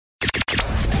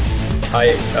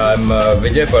Hi, I'm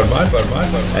Vijay Parmar,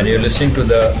 and you're listening to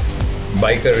the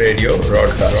Biker Radio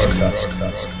broadcast.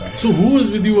 So who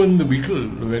was with you on the Beetle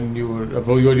when you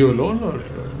were you alone or?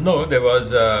 No, there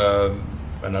was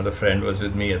another friend was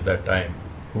with me at that time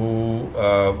who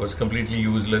was completely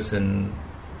useless in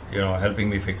helping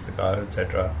me fix the car,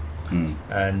 etc.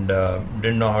 And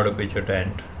didn't know how to pitch a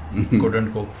tent,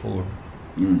 couldn't cook food.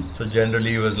 So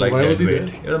generally he was like why was he there?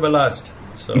 He was a ballast.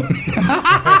 So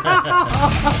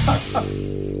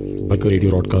Biker Radio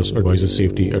broadcast advises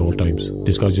safety at all times,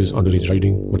 discourages underage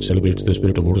riding, but celebrates the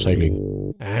spirit of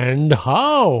motorcycling. And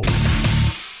how?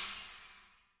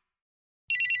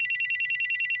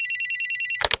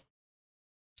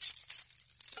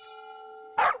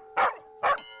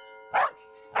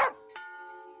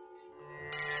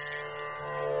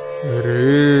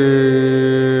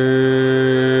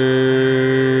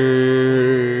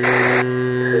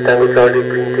 Tango Charlie,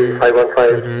 Green Tea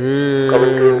 515,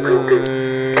 coming to Green Tea.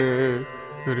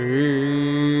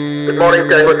 Good morning,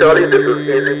 Tango Charlie, this is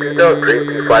Easy Peter, Green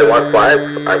Tea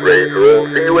 515, I'm ready to roll.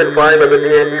 See you in 5 at the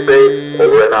DNG Bay,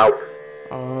 over and out.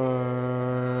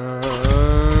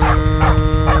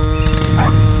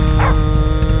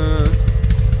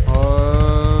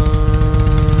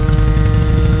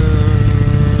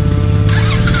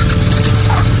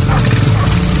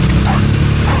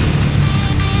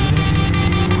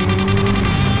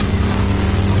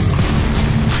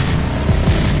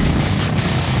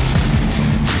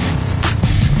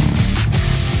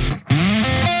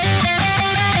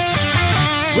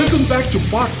 Welcome back to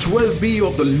part 12B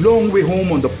of the Long Way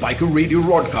Home on the Biker Radio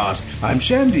broadcast. I'm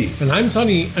Shandy. And I'm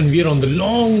Sunny, and we are on the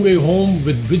long way home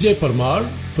with Vijay Parmar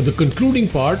for the concluding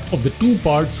part of the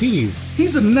two-part series.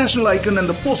 He's a national icon and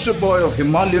the poster boy of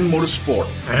Himalayan motorsport.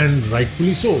 And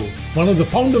rightfully so. One of the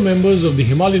founder members of the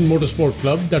Himalayan Motorsport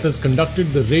Club that has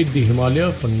conducted the Raid the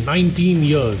Himalaya for 19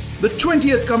 years. The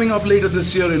 20th coming up later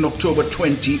this year in October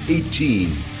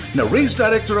 2018. Now, race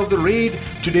director of the raid,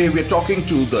 today we're talking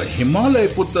to the Himalaya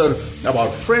Putter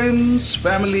about friends,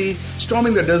 family,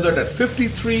 storming the desert at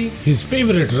 53. His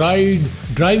favorite ride,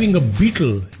 driving a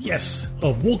Beetle, yes,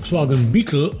 a Volkswagen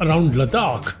Beetle around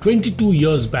Ladakh 22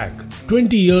 years back.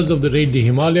 20 years of the Raid the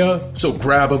Himalaya. So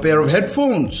grab a pair of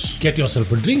headphones, Get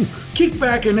yourself a drink. kick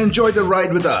back and enjoy the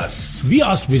ride with us. We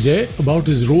asked Vijay about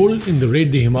his role in the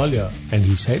Raid the Himalaya, and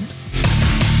he said,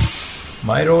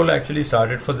 my role actually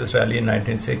started for this rally in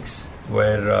 1906,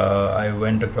 where I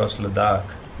went across Ladakh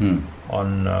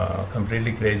on a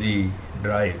completely crazy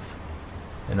drive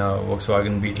in a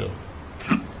Volkswagen Beetle.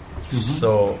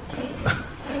 So,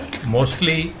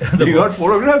 mostly... You got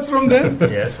photographs from there?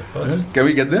 Yes, of course. Can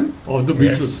we get them? of the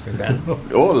Beetle. Yes, you can.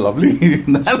 Oh, lovely.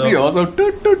 That'll be awesome.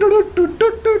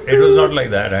 It was not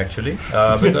like that actually,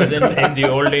 because in the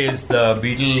old days, the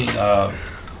Beetle...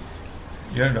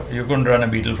 you couldn't run a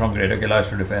Beetle from Greater Kailash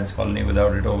to Defence Colony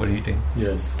without it overheating.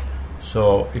 Yes.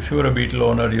 So if you were a Beetle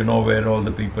owner, you know where all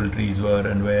the people trees were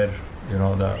and where,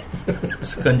 the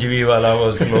Skanjivi wala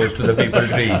was close to the people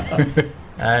tree.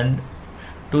 And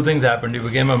two things happened. You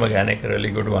became a mechanic, a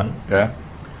really good one. Yeah.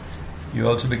 You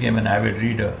also became an avid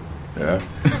reader. Yeah.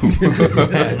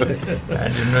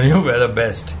 and you knew where the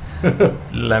best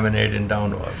lemonade in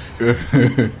town was.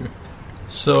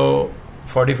 So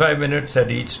 45 minutes at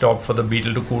each stop for the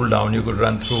Beetle to cool down. You could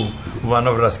run through one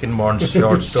of Ruskin Bond's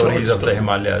short stories of the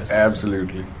Himalayas.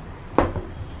 Absolutely.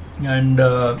 And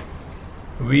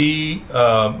we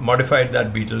modified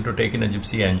that Beetle to take in a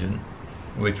Gypsy engine,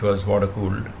 which was water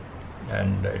cooled.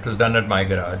 And it was done at my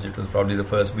garage. It was probably the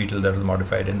first Beetle that was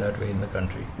modified in that way in the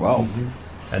country. Wow.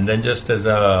 And then just as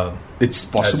a... It's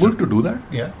possible to do that?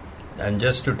 Yeah. And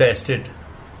just to test it,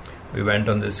 we went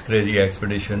on this crazy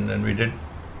expedition and we did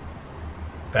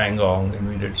Pangong and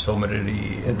we did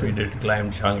Somariri and we did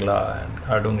climbed Shangla and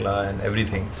Khardungla and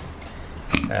everything.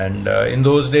 And in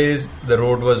those days, the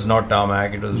road was not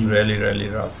tarmac. It was really, really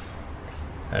rough.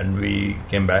 And we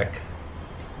came back.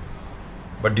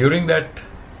 But during that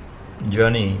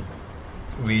journey,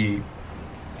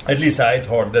 at least I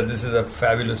thought that this is a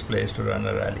fabulous place to run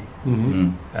a rally.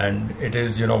 And it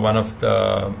is, one of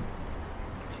the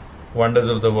wonders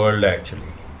of the world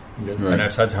actually. Yes. Right. And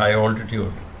at such high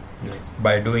altitude. Yes.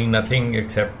 By doing nothing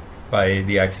except by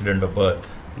the accident of birth,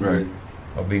 Right.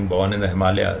 of being born in the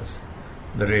Himalayas,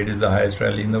 the Raid is the highest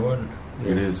rally in the world.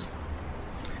 It is.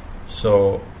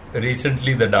 So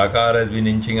recently the Dakar has been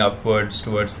inching upwards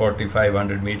towards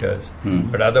 4,500 meters,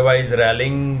 but otherwise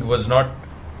rallying was not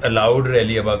allowed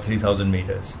really above 3,000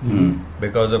 meters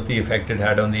because of the effect it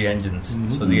had on the engines.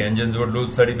 So the engines would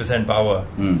lose 30% power.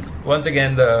 Once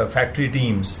again, the factory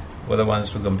teams were the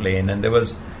ones to complain, and there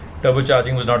was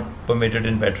turbocharging was not permitted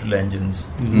in petrol engines.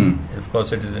 Of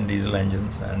course, it is in diesel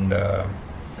engines, and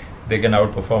they can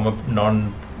outperform a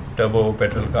non-turbo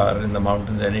petrol car in the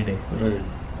mountains any day. Right.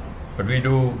 But we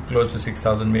do close to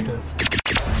 6,000 meters.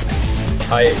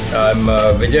 Hi, I'm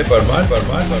Vijay Parmar,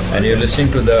 and you're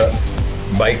listening to the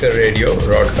Biker Radio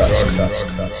broadcast.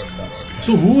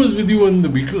 So who was with you on the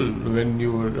Beetle when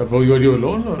you were you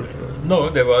alone or? No,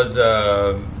 there was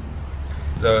the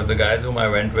guys whom I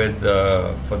went with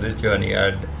for this journey.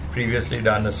 I had previously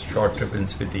done a short trip in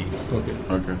Spiti, Okay.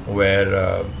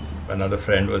 where another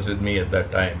friend was with me at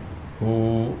that time,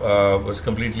 who was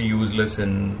completely useless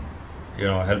in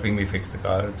helping me fix the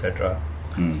car, etc.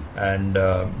 And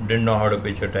didn't know how to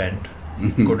pitch a tent,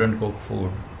 couldn't cook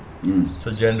food. So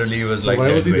generally he was like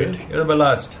why was he deadweight. there? He was a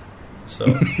ballast.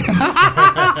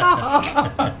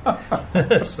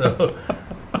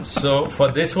 So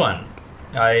for this one,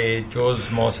 I chose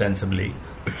more sensibly,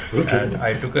 and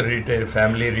I took a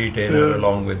family retailer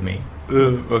along with me,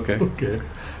 Okay.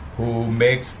 who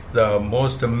makes the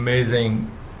most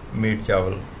amazing meat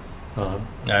chawal,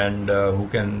 and who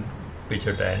can pitch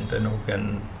a tent and who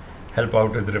can help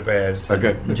out with repairs.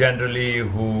 Okay. And generally,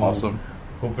 who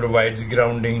provides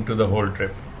grounding to the whole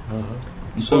trip.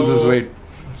 Pulls his weight.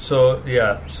 So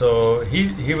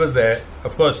he was there.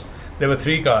 Of course, there were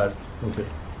 3 cars. Okay.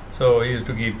 So he used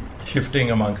to keep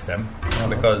shifting amongst them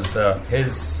because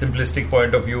his simplistic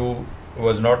point of view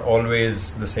was not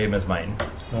always the same as mine.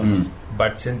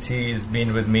 But since he's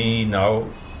been with me now,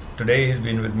 today he's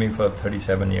been with me for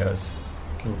 37 years.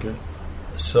 Okay.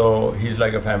 So he's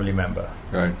like a family member.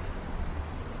 Right.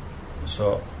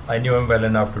 So I knew him well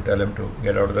enough to tell him to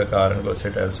get out of the car and go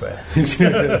sit elsewhere.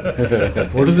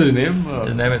 What is his name?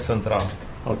 His name is Santram.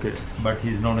 Okay. But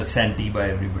he's known as Santi by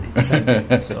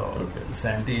everybody. So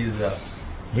Santi is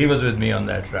he was with me on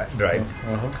that drive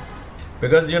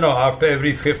because after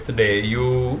every 5th day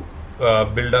you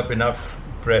build up enough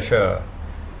pressure,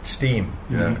 steam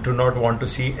to not want to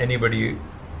see anybody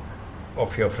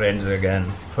of your friends again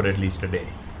for at least a day.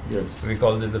 Yes. We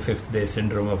call this the 5th day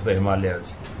syndrome of the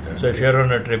Himalayas. So if you're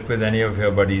on a trip with any of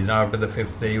your buddies, after the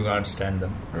 5th day you can't stand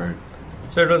them. Right.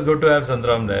 So it was good to have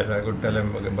Santram there. I could tell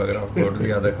him, bugger off, go to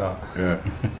the other car. Yeah.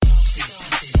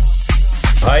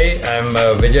 Hi, I'm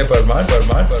Vijay Parmar,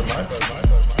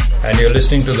 and you're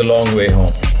listening to The Long Way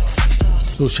Home.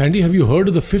 So Shandy, have you heard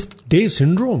of the 5th day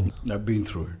syndrome? I've been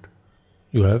through it.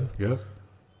 You have? Yeah.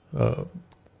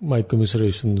 My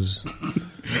commiserations.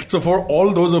 So for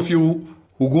all those of you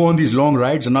who go on these long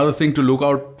rides, another thing to look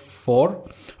out for,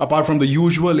 apart from the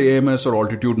usual AMS or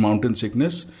altitude mountain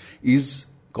sickness, is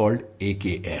called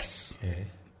AKS.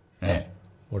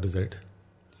 What is that?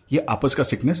 ये आपस का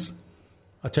sickness.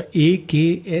 Acha,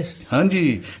 AKS.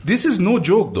 Hanji, this is no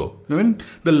joke though. I mean,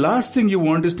 the last thing you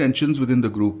want is tensions within the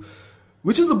group,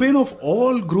 which is the bane of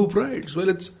all group rides. Well,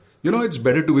 it's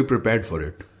better to be prepared for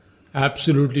it.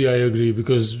 Absolutely, I agree,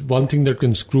 because one thing that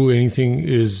can screw anything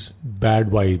is bad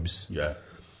vibes. Yeah.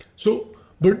 So,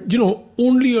 but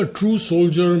only a true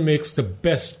soldier makes the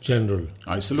best general.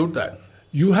 I salute that.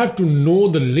 You have to know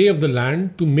the lay of the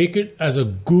land to make it as a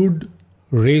good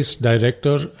race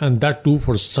director, and that too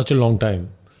for such a long time.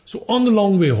 So on the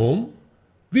long way home,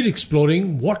 we're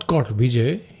exploring what got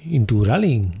Vijay into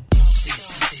rallying.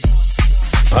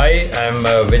 Hi, I'm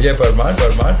Vijay Parmar,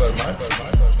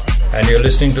 and you're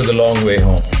listening to The Long Way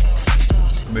Home.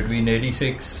 Between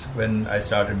 86, when I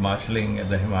started marshalling at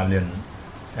the Himalayan,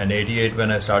 and 88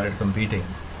 when I started competing,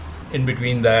 in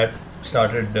between that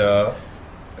started a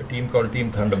team called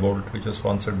Team Thunderbolt, which was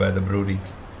sponsored by the brewery.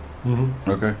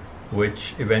 Okay.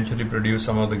 Which eventually produced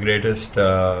some of the greatest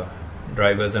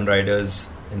drivers and riders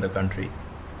in the country.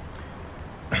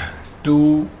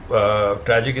 To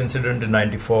tragic incident in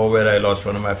 94 where I lost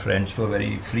one of my friends to a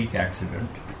very freak accident,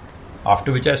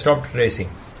 after which I stopped racing.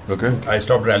 Okay. I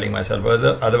stopped rallying myself.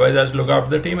 Otherwise I used to look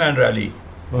after the team and rally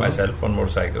myself on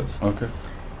motorcycles. Okay.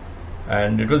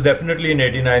 And it was definitely in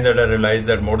 89 that I realized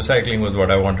that motorcycling was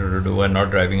what I wanted to do and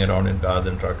not driving around in cars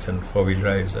and trucks and four-wheel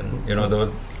drives. And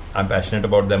though I'm passionate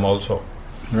about them also.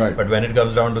 Right. But when it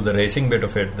comes down to the racing bit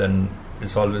of it, then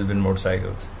it's always been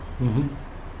motorcycles.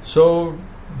 So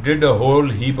did a whole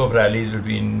heap of rallies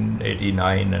between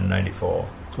 89 and 94.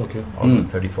 Okay. Almost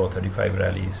 34, 35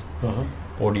 rallies.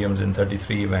 Podiums in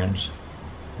 33 events.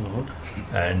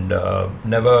 And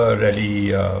never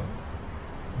really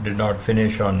did not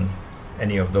finish on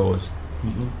any of those.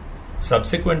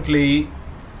 Subsequently,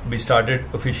 we started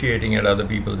officiating at other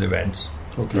people's events.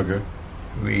 Okay.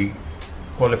 We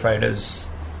qualified as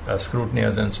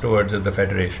scrutineers and stewards at the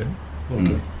Federation.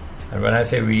 And when I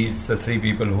say we, it's the three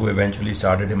people who eventually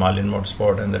started Himalayan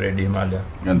Motorsport and the Red Himalaya.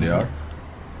 And they are?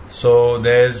 So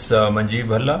there's Manjeev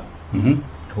Bhalla, Mm-hmm.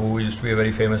 who used to be a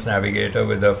very famous navigator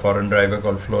with a foreign driver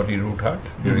called Flory Roothart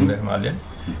during the Himalayan.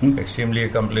 Extremely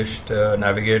accomplished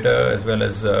navigator as well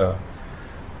as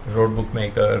road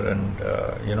bookmaker and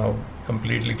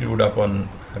completely clued up on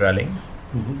rallying.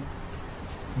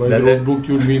 By Then the road book,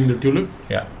 you mean the tulip?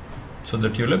 Yeah. So the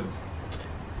tulip.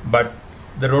 But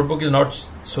the road book is not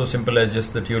so simple as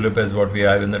just the tulip as what we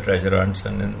have in the treasure hunts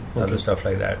and in other stuff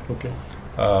like that. Okay.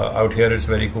 Out here it's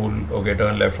very cool. Okay,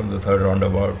 turn left from the third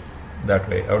roundabout that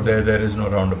way. Out there is no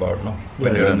roundabout, no?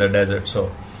 When you're in the desert. So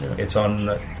it's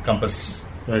on compass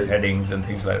headings and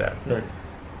things like that. Right.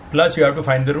 Plus you have to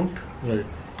find the route. Right.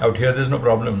 Out here there's no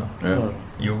problem, no? Yeah.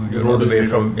 You The know road the is way laid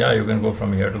from, you can go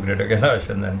from here to Greater Kailash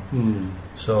and then,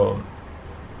 so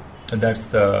that's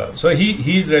the, so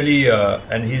he's really,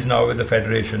 and he's now with the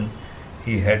Federation.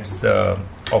 He heads the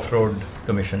Off-Road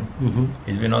Commission.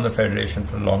 He's been on the Federation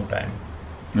for a long time.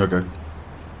 Okay.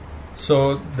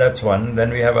 So that's one. Then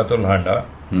we have Atul Handa,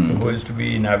 who used to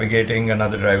be navigating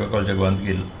another driver called Jagwant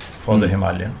Gill for the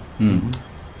Himalayan.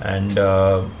 And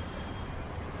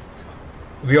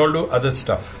we all do other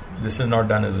stuff. This is not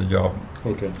done as a job.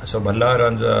 Okay. So Bhalla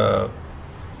runs a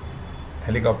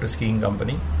helicopter skiing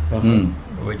company,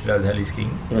 which does heli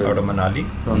skiing out of Manali.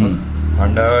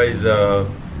 Handa is a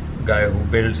guy who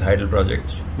builds hydel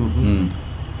projects.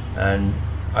 And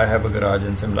I have a garage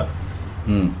in Simla.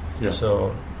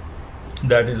 So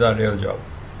that is our real job.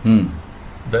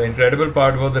 The incredible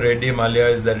part about the Raid Himalaya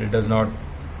is that it's not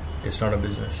a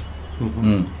business.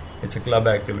 It's a club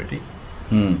activity.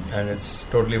 And it's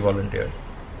totally volunteer.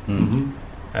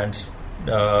 And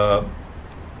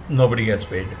nobody gets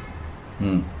paid.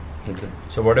 Okay.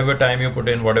 So whatever time you put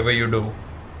in, whatever you do,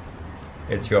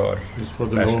 it's your It's for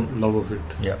the passion. love of it.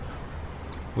 Yeah.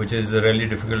 Which is really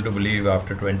difficult to believe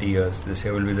after 20 years. This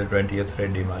year will be the 20th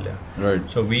Raid Himalaya. Right.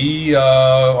 So we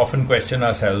often question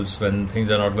ourselves when things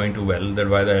are not going too well, that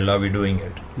why the hell are we doing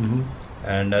it?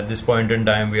 And at this point in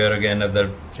time, we are again at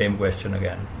the same question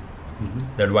again,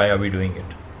 that why are we doing it?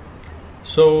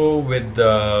 So with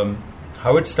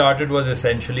how it started was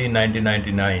essentially in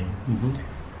 1999.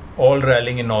 All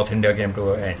rallying in North India came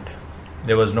to an end.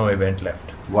 There was no event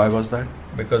left Why was that?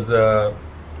 because the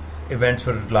events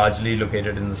were largely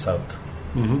located in the south.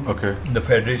 Okay. The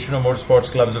Federation of Motorsports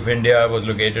Clubs of India was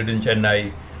located in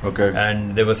Chennai, Okay.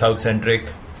 and they were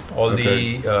south-centric. All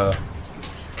Okay. the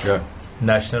Yeah.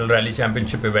 National Rally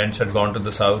Championship events had gone to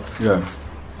the south. Yeah.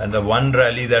 And the one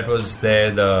rally that was there,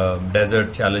 the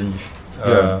Desert Challenge,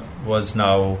 was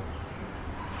now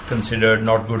considered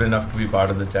not good enough to be part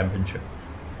of the championship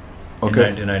in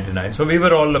 1999. So we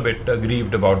were all a bit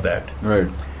aggrieved about that. Right.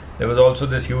 There was also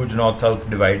this huge north-south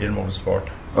divide in motorsport.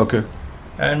 Okay.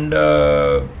 And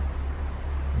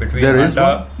between There is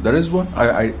Honda, one. There is one.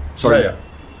 Sorry. Yeah.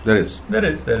 There is. There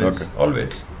is, Okay.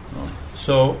 always.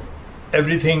 So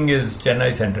everything is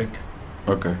Chennai-centric.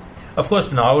 Okay. Of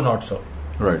course, now not so.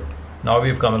 Right. Now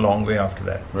we've come a long way after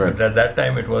that. Right. But at that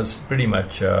time, it was pretty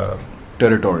much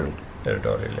Territorial.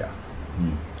 territorial, yeah.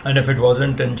 And if it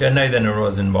wasn't in Chennai, then it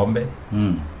was in Bombay.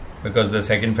 Because the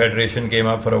second federation came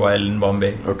up for a while in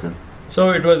Bombay. Okay. So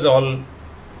it was all,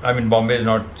 I mean, Bombay is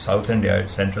not South India,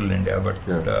 it's Central India, but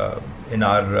in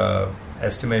our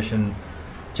estimation,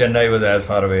 Chennai was as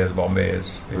far away as Bombay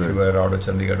is if you were out of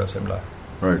Chandigarh or Simla.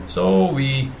 Right. So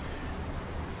we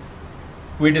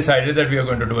decided that we are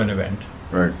going to do an event,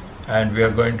 Right. and we are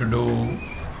going to do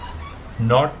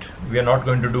we are not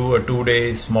going to do a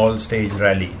 2-day small stage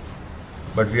rally,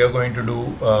 but we are going to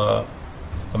do a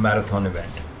marathon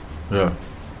event. Yeah.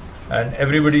 And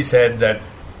everybody said that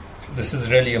this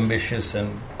is really ambitious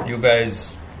and you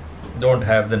guys don't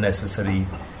have the necessary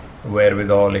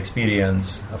wherewithal,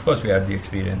 experience. Of course we had the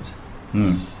experience,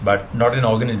 but not in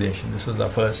organization. This was our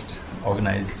first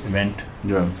organized event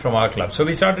Yeah. from our club. So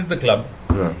we started the club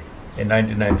Yeah. in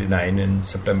 1999 in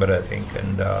September, I think,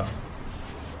 and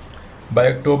by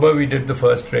October we did the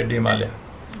first Raid Himalaya,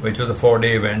 which was a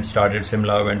 4-day event. Started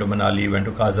Simla, went to Manali, went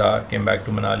to Kaza, came back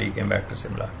to Manali, came back to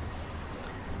Simla,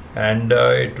 and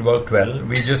it worked well.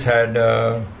 We just had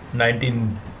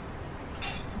 19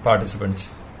 participants,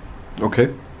 Okay.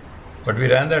 but we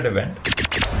ran that event.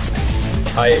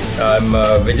 Hi, I'm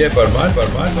Vijay Parmar,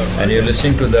 and you're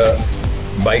listening to the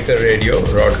Biker Radio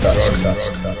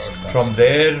broadcast. From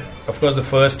there, of course, the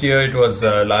first year it was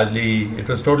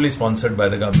totally sponsored by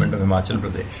the government of Himachal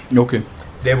Pradesh. Okay.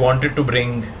 They wanted to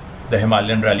bring the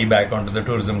Himalayan Rally back onto the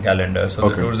tourism calendar. So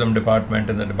the tourism department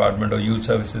and the Department of Youth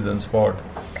Services and Sport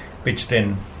pitched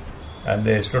in, and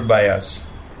they stood by us.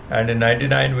 And in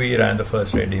 99 we ran the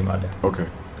first Raid Himalaya. Okay.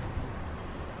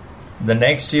 The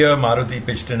next year, Maruti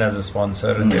pitched in as a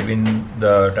sponsor, and they've been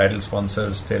the title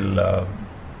sponsors till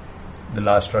the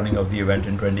last running of the event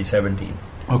in 2017.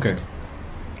 Okay.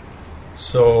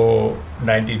 So,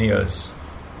 19 years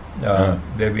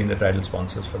they've been the title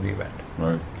sponsors for the event.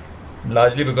 Right.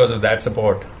 Largely because of that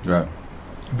support, Right.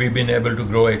 we've been able to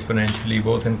grow exponentially,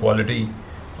 both in quality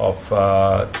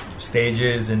of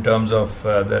stages, in terms of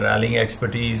the rallying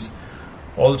expertise,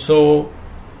 also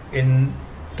in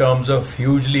terms of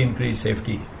hugely increased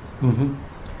safety.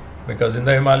 Because in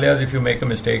the Himalayas, if you make a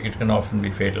mistake, it can often be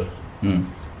fatal.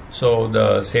 So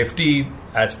the safety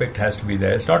aspect has to be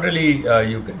there. It's not really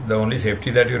the only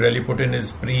safety that you really put in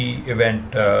is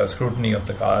pre-event scrutiny of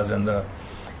the cars and the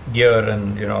gear,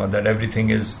 and that everything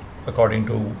is according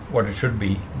to what it should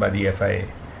be by the FIA,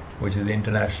 which is the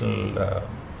International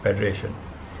Federation.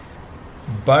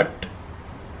 But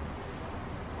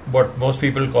what most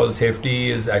people call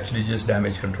safety is actually just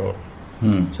damage control.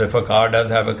 So if a car does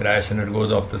have a crash and it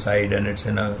goes off the side and it's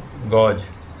in a gorge,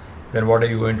 then what are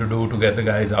you going to do to get the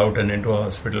guys out and into a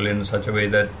hospital in such a way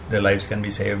that their lives can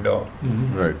be saved, or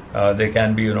they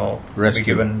can be,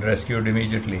 rescued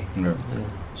immediately.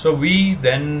 So we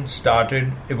then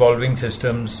started evolving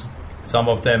systems. Some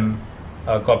of them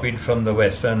copied from the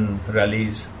Western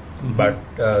rallies, but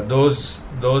those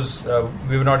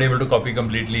we were not able to copy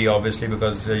completely, obviously,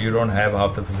 because you don't have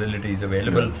half the facilities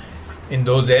available in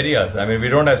those areas. I mean, we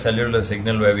don't have cellular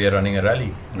signal where we are running a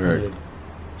rally. Right.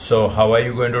 So how are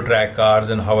you going to track cars,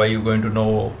 and how are you going to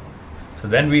know? So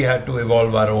then we had to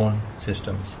evolve our own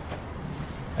systems.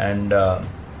 And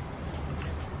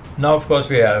now, of course,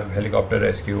 we have helicopter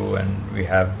rescue, and we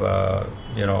have,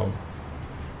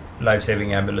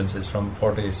 life-saving ambulances from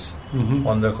Fortis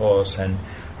on the course, and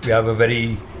we have a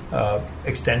very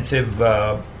extensive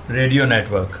radio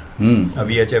network, a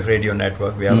VHF radio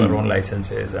network. We have our own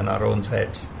licenses and our own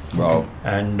sets. Wow.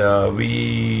 And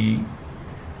we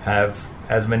have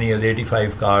as many as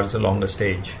 85 cars along the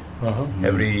stage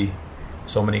every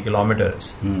so many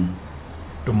kilometers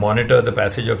to monitor the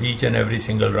passage of each and every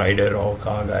single rider or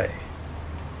car guy.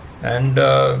 And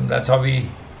that's how we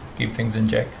keep things in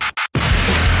check.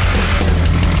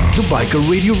 The Biker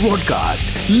Radio broadcast.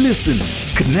 Listen,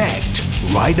 connect,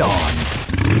 ride on.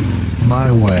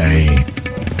 My way.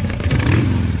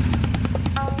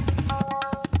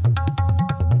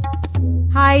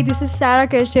 Hi, this is Sarah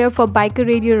Keshav for Biker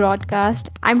Radio Broadcast.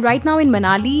 I'm right now in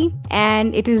Manali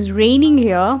and it is raining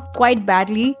here quite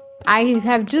badly. I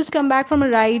have just come back from a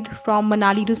ride from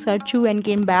Manali to Sarchu and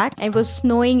came back. It was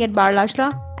snowing at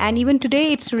Barlashla, and even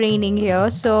today it's raining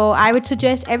here. So I would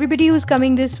suggest everybody who's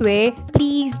coming this way,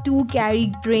 please do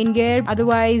carry rain gear.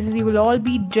 Otherwise, you will all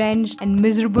be drenched and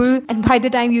miserable. And by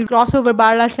the time you cross over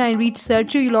Barlashla and reach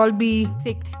Sarchu, you'll all be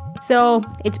sick. So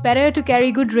it's better to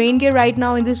carry good rain gear right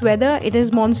now in this weather. It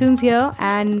is monsoons here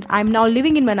and I'm now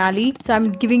living in Manali. So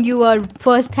I'm giving you a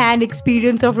first-hand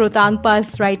experience of Rohtang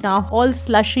Pass right now. All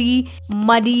slushy,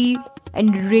 muddy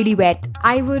and really wet.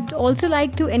 I would also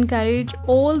like to encourage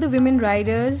all the women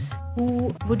riders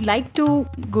who would like to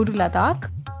go to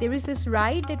Ladakh. There is this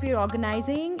ride that we are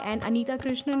organizing and Anita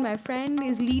Krishnan, my friend,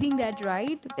 is leading that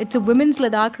ride. It's a women's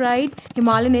Ladakh ride,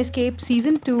 Himalayan Escape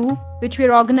Season 2, which we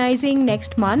are organizing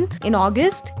next month in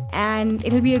August. And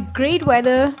it'll be a great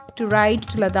weather to ride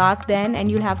to Ladakh then,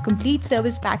 and you'll have complete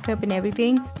service packed up and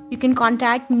everything. You can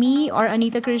contact me or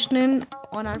Anita Krishnan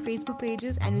on our Facebook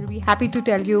pages and we'll be happy to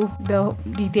tell you the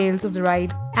details of the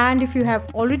ride. And if you have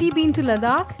already been to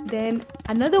Ladakh, then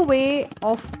another way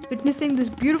of witnessing this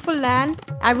beautiful land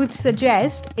I would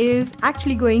suggest is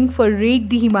actually going for Raid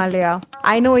the Himalaya.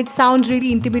 I know it sounds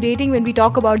really intimidating when we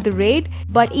talk about the raid,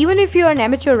 but even if you're an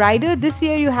amateur rider, this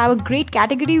year you have a great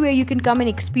category where you can come and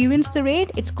experience the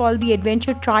raid. It's called the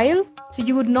Adventure Trial. So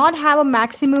you would not have a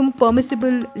maximum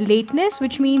permissible lateness,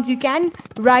 which means you can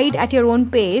ride at your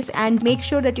own pace and make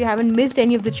sure that you haven't missed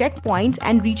any of the checkpoints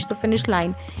and reach the finish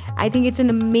line. I think it's an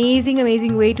amazing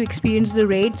way to experience the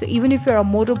raid. So even if you're a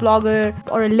motor blogger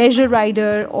or a leisure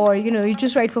rider, or you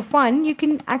just ride for fun, you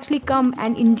can actually come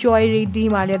and enjoy Raid the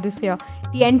Himalaya this year.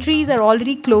 The entries are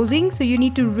already closing, so you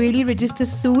need to really register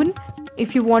soon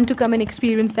if you want to come and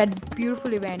experience that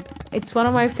beautiful event. It's one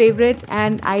of my favorites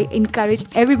and I encourage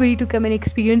everybody to come and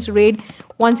experience Raid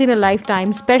once in a lifetime,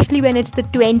 especially when it's the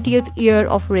 20th year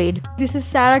of Raid. This is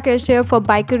Sarah Keshav for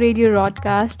Biker Radio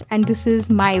Broadcast and this is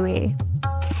My Way.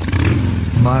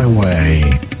 My way.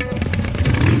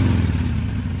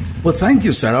 Well, thank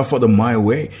you, Sarah, for the My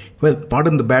Way. Well,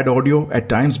 pardon the bad audio at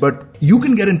times, but you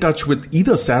can get in touch with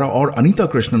either Sarah or Anita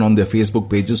Krishnan on their Facebook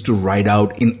pages to ride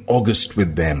out in August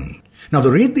with them. Now, the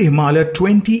Raid the Himalaya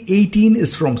 2018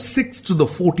 is from 6th to the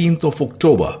 14th of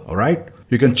October, alright?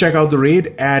 You can check out the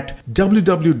raid at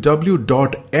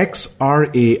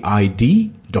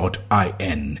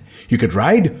www.xraid.in. You could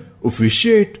ride,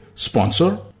 officiate,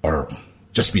 sponsor, or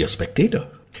just be a spectator.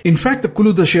 In fact, the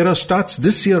Kulu Dashera starts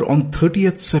this year on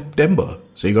 30th September.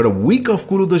 So you got a week of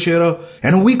Kulu Dashera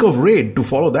and a week of raid to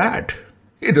follow that.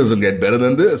 It doesn't get better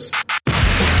than this.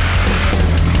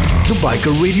 The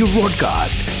Biker Radio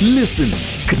broadcast. Listen,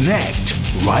 connect,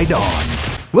 ride on.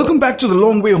 Welcome back to The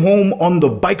Long Way Home on the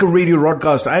Biker Radio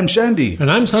broadcast. I'm Shandy. And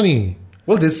I'm Sunny.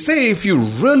 Well, they say if you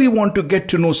really want to get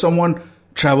to know someone,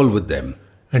 travel with them.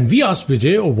 And we asked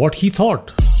Vijay what he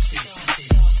thought.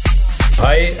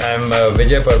 Hi, I'm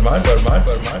Vijay Parmar,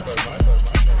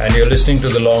 and you're listening to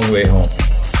The Long Way Home.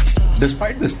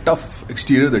 Despite this tough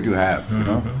exterior that you have,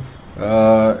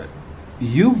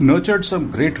 you've nurtured some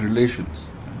great relations,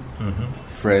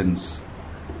 friends,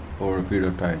 over a period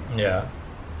of time. Yeah.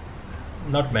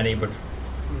 Not many, but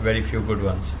very few good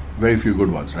ones. Very few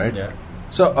good ones, right? Yeah.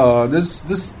 So there's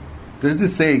this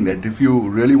saying that if you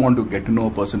really want to get to know a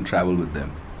person, travel with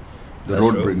them. The That's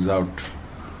road true. brings out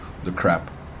the crap.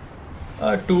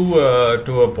 To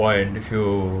a point. If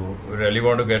you really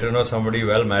want to get to know somebody,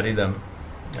 well, marry them,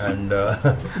 and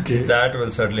that will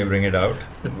certainly bring it out.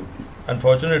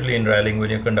 Unfortunately, in rallying,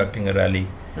 when you're conducting a rally,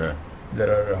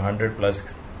 there are 100 plus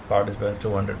participants,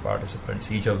 200 participants,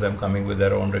 each of them coming with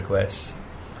their own requests.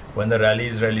 When the rally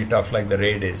is really tough, like the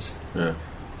raid is,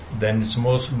 then it's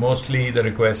mostly the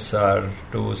requests are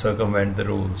to circumvent the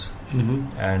rules.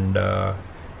 And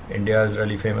India is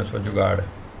really famous for Jugaad.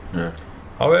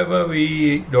 However,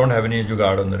 we don't have any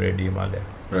Jugaad on the raid Himalaya.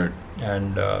 Right.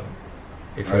 And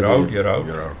if you're out, you're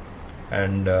out.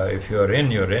 And if you're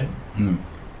in, you're in.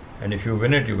 And if you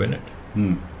win it, you win it.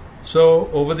 So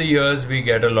over the years, we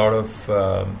get a lot of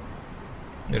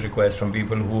requests from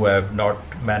people who have not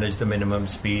managed the minimum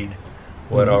speed,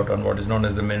 who are out on what is known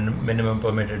as the maximum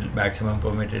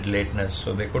permitted lateness.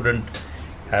 So they couldn't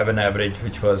have an average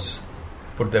which was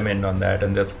put them in on that,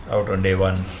 and they're out on day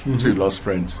one. So you lost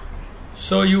friends.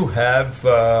 So you have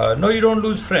no, you don't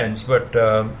lose friends, but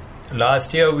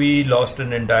last year we lost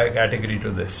an entire category to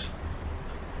this.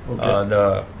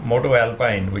 The Moto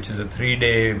Alpine, which is a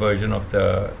 3-day version of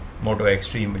the Moto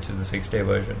Extreme, which is the 6-day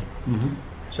version.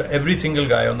 So every single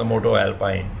guy on the Moto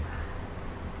Alpine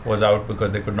was out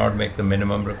because they could not make the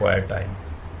minimum required time.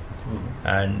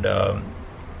 And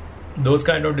those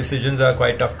kind of decisions are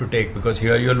quite tough to take, because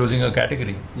here you're losing a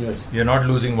category. Yes. You're not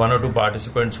losing 1 or 2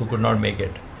 participants who could not make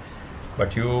it,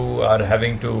 but you are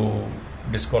having to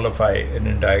disqualify an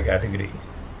entire category.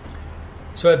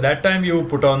 So at that time you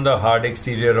put on the hard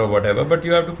exterior or whatever, but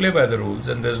you have to play by the rules,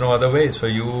 and there's no other way. So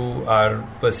you are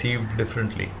perceived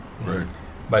differently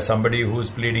by somebody who's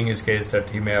pleading his case that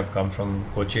he may have come from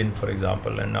Cochin, for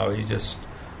example, and now he just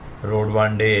rode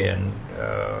one day and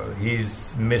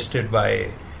he's missed it by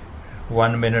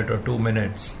 1 minute or 2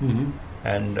 minutes.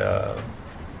 And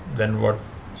then what?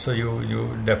 So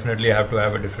you definitely have to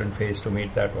have a different face to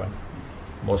meet that one.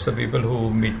 Most of the people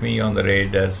who meet me on the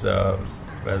raid as the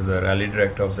rally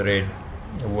director of the raid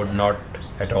would not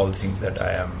at all think that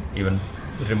I am even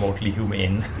remotely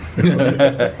humane.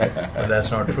 But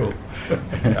that's not true.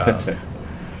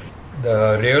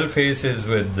 The real face is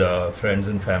with friends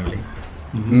and family.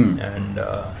 And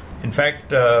in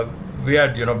fact, we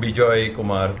had Bijoy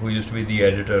Kumar, who used to be the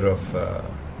editor of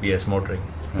BS Motoring.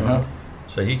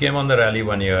 So he came on the rally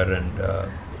one year, and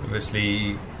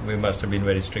obviously we must have been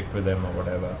very strict with him or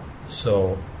whatever.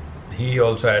 So he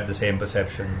also had the same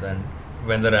perceptions, and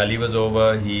when the rally was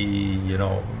over,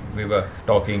 we were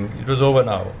talking. It was over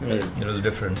now. It was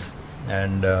different,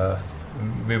 and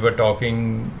we were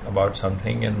talking about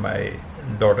something, and my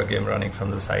daughter came running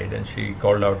from the side, and she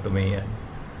called out to me, and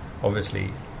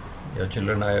obviously your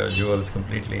children are your jewels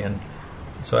completely. And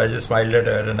so I just smiled at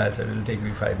her and I said, it'll take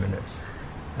me 5 minutes.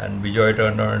 And Bijoy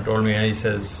turned around and told me, and he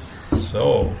says,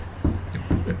 so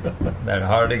that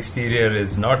hard exterior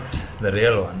is not the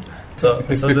real one. So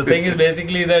the thing is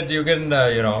basically that you can,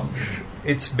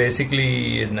 it's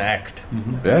basically an act.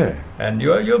 And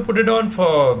you put it on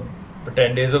for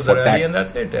 10 days of the rally, and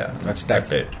that's it. That's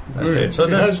it. So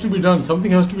it has to be done.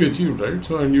 Something has to be achieved, right?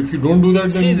 So, and if you don't do that,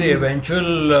 then see, the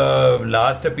eventual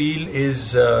last appeal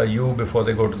is you before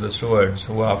they go to the stewards,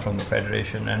 who are from the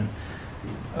federation, and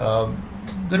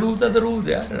the rules are the rules.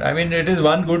 I mean, it is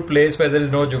one good place where there is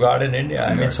no Jugaad in India.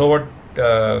 I mean, so what?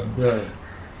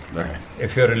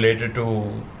 If you're related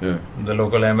to the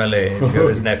local MLA, if you're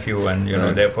his nephew, and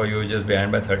therefore you're just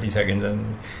behind by 30 seconds,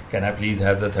 and can I please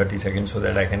have the 30 seconds so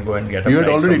that I can go and get a You had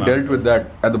prize already from dealt with that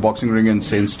at the boxing ring in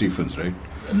St. Stephen's, right?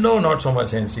 No, not so much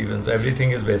St. Stephen's.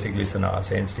 Everything is basically Sanaa.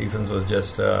 St. Stephen's was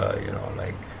just,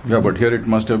 Yeah, but here it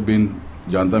must have been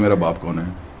जानता मेरा बाप कौन है?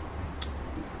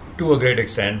 To a great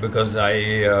extent, because I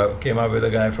came up with a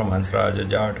guy from Hansraj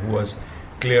Ajat who was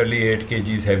clearly 8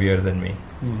 kgs heavier than me.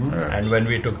 And when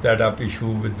we took that up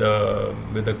issue with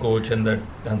the coach and the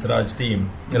Hansraj team,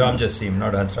 Ramjas team,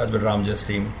 not Hansraj but Ramjas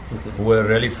team, who were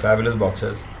really fabulous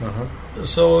boxers.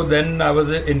 So then I was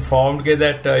informed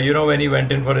that when he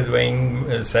went in for his weighing,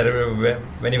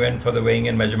 when he went for the weighing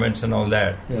and measurements and all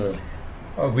that,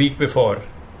 a week before,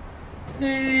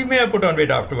 he may have put on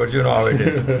weight afterwards. You know how it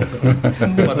is.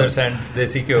 Mother sent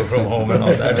desi kyo from home and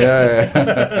all that.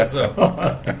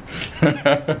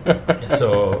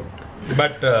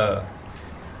 But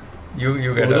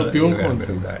you get a bit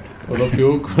of that.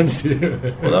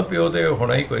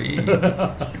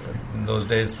 In those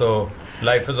days, so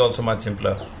life is also much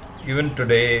simpler. Even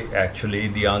today, actually,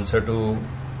 the answer to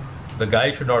the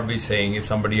guy should not be saying, if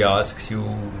somebody asks you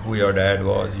who your dad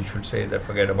was, you should say that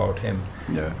forget about him.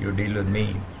 You deal with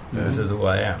me. This is who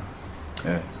I am.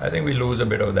 I think we lose a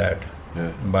bit of that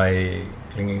by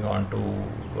clinging on to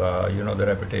the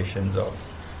reputations of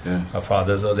our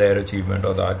fathers or their achievement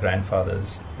or our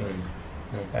grandfathers.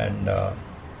 And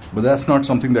but that's not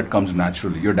something that comes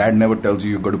naturally. Your dad never tells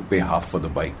you got to pay half for the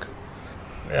bike.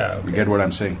 You get what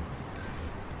I'm saying?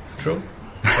 True.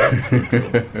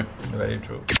 Very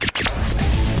true.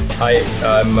 Hi,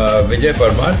 I'm Vijay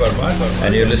Parmar,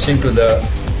 and you're listening to the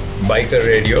Biker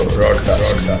Radio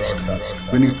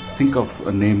broadcast. When you think of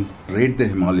a name, Raid the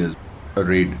Himalayas, a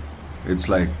raid, it's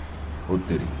like, oh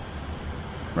teri,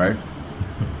 right?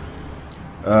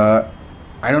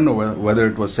 I don't know whether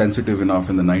it was sensitive enough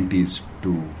in the 90s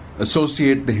to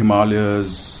associate the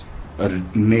Himalayas, a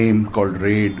name called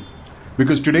Raid.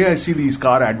 Because today I see these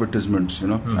car advertisements,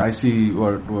 I see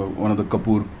one of the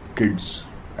Kapoor kids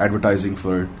advertising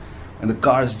for it, and the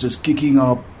car is just kicking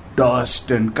up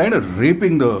dust and kind of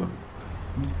raping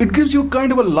it gives you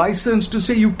kind of a license to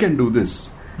say you can do this,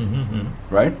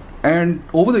 right? And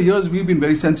over the years we've been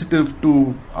very sensitive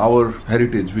to our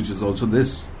heritage, which is also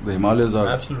this. The Himalayas are,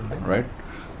 absolutely, right?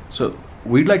 So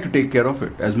we'd like to take care of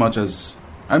it as much as,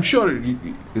 I'm sure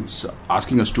it's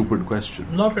asking a stupid question.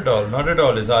 Not at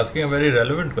all. It's asking a very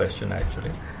relevant question,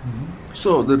 actually.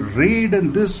 So the raid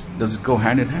and this, does it go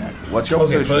hand in hand? What's your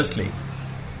position? Firstly,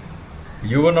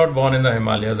 you were not born in the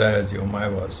Himalayas, I assume. I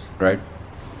was. Right.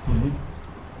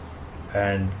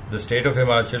 And the state of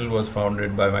Himachal was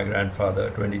founded by my grandfather,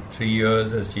 23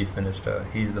 years as Chief Minister.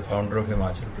 He's the founder of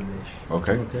Himachal Pradesh.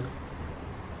 Okay.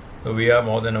 So we are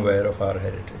more than aware of our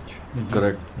heritage.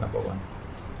 Correct. Number one.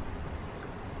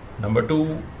 Number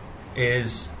two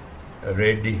is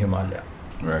Raid the Himalaya.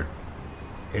 Right.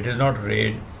 It is not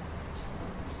Raid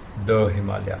the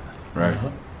Himalaya. Right.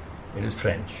 It is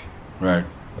French. Right.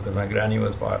 Because my granny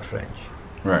was part French.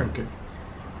 Right. Okay.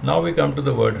 Now we come to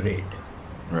the word raid.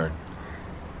 Right.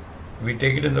 We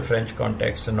take it in the French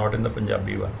context and not in the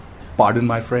Punjabi one. Pardon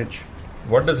my French.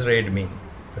 What does raid mean?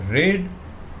 Raid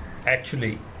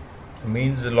actually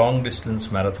means a long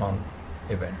distance marathon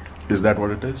event. Is that what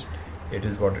it is? It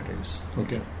is what it is.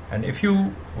 Okay. And if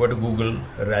you were to Google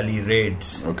rally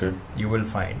raids, you will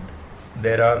find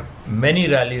there are many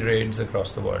rally raids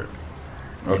across the world.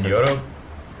 In Europe,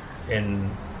 in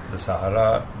the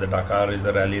Sahara, the Dakar is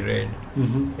a rally raid.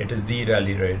 It is the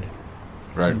rally raid.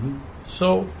 Right.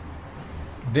 So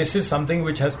this is something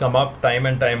which has come up time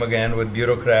and time again with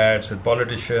bureaucrats, with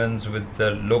politicians, with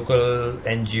the local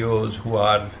NGOs who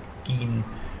are keen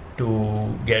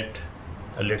to get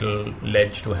a little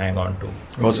ledge to hang on to.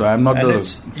 Oh, so I'm not the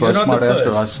first smart ass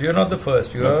to ask. You're not the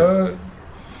first. You are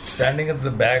standing at the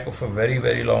back of a very,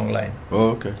 very long line.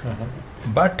 Oh, okay.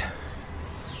 But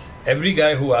every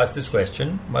guy who asks this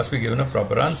question must be given a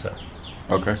proper answer.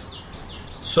 Okay.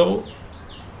 So,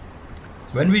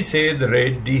 when we say the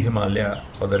Raid di Himalaya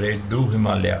or the Raid du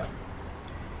Himalaya,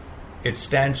 it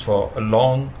stands for a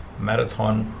long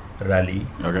marathon rally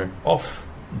of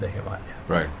the Himalaya.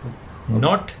 Right.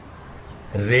 Not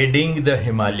raiding the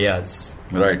Himalayas.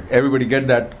 Right. Everybody get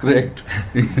that correct.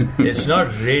 It's not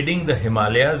raiding the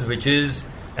Himalayas, which is,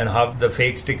 and how the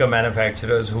fake sticker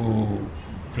manufacturers who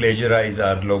plagiarize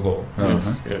our logo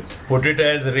put it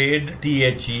as Raid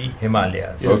THE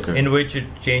Himalayas, in which it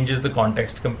changes the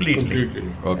context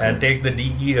completely. And take the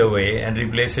DE away and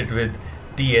replace it with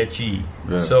THE.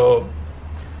 So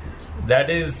that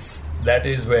is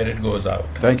where it goes out.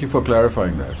 Thank you for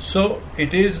clarifying that. So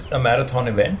it is a marathon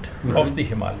event of the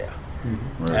Himalaya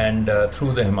and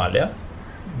through the Himalaya,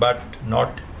 but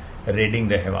not raiding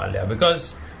the Himalaya.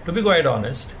 Because, to be quite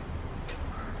honest,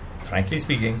 frankly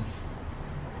speaking,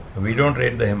 we don't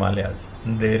raid the Himalayas.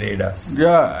 They raid us.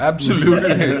 Yeah,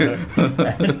 absolutely.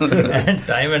 and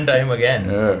time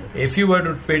again. If you were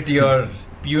to pit your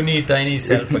puny, tiny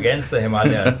self against the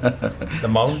Himalayas, the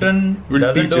mountain Will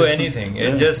doesn't teach do you. anything. It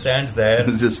Yeah. just stands there.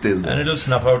 It just stays there. And it'll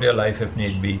snuff out your life if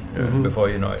need be before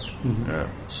you know it. Yeah.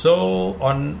 So,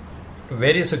 on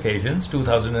various occasions,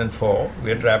 2004,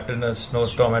 we are trapped in a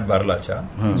snowstorm at Barlacha.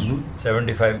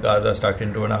 75 cars are stuck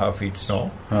in 2.5 feet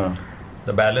snow. Huh.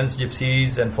 The balanced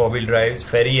gypsies and four-wheel drives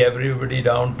ferry everybody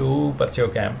down to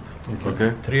Patsyo camp.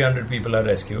 Okay. 300 people are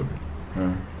rescued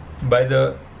by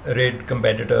the raid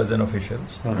competitors and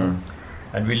officials.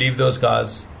 And we leave those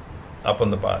cars up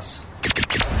on the pass.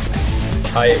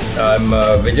 Hi, I'm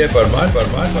Vijay Parmar,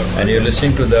 and you're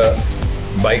listening to the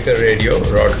Biker Radio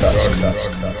broadcast.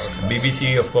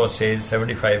 BBC, of course, says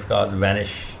 75 cars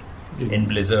vanish in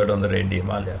blizzard on the Raid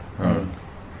Himalaya.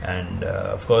 And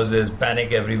of course, there's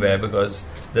panic everywhere because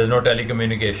there's no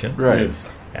telecommunication. Right.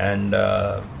 And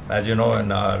as you know,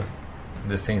 in our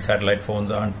satellite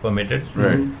phones aren't permitted.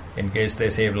 Right. In case they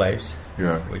save lives,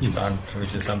 Yeah. which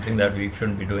is something that we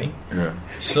shouldn't be doing. Yeah.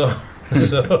 So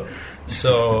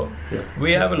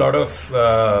we have a lot of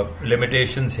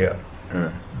limitations here. Yeah.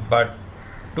 But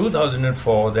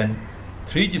 2004, then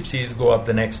 3 gypsies go up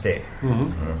the next day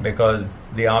because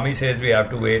the army says we have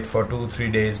to wait for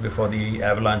 2-3 days before the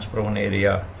avalanche-prone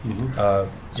area,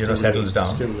 settles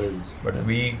down. But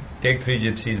we take 3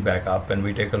 gypsies back up, and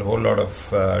we take a whole lot of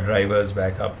drivers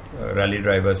back up, rally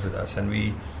drivers with us, and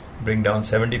we bring down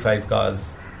 75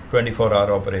 cars,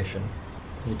 24-hour operation.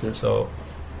 Okay. So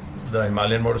the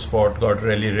Himalayan Motorsport got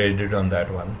really raided on that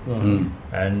one.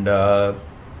 And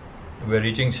we're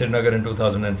reaching Srinagar in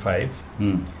 2005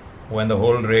 when the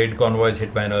whole raid convoy is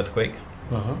hit by an earthquake.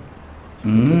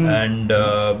 And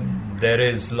there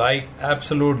is like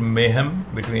absolute mayhem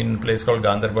between a place called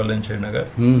Gandarbal and Srinagar.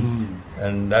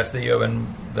 And that's the year when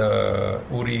the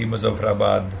Uri,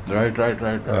 Muzaffarabad, Right.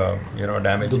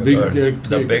 damage The big occurred. earthquake.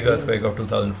 The big earthquake of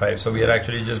 2005. So we are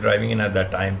actually just driving in at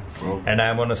that time. And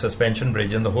I'm on a suspension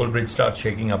bridge, and the whole bridge starts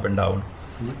shaking up and down.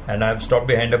 And I've stopped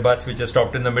behind a bus which has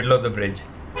stopped in the middle of the bridge.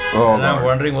 Oh, And I'm God.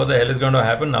 wondering what the hell is going to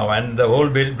happen now. And the whole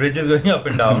bridge is going up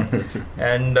and down.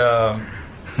 And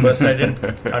first I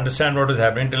didn't understand what was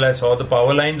happening till I saw the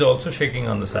power lines also shaking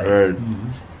on the side. Right.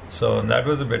 So that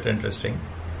was a bit interesting.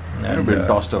 You've And, been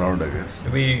tossed around, I guess.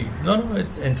 No,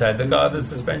 it's inside the car. The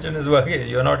suspension is working.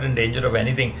 You're not in danger of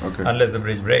anything unless the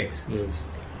bridge breaks. Yes.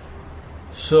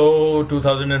 So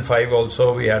 2005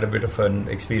 also we had a bit of an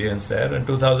experience there. And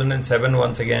 2007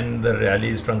 once again the rally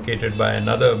is truncated by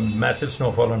another massive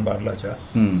snowfall on Barlacha.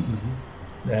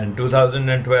 Then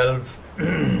 2012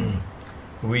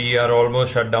 we are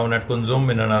almost shut down at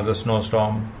Kunzum in another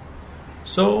snowstorm.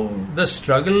 So the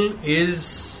struggle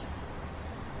is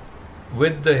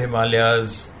with the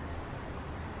Himalayas,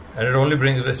 and it only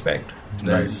brings respect.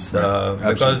 There's,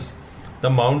 because the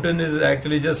mountain is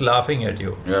actually just laughing at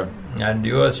you. Yeah. And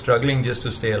you are struggling just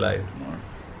to stay alive.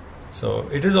 So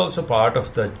it is also part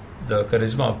of the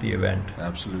charisma of the event.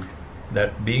 Absolutely.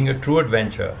 That being a true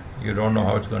adventure, you don't know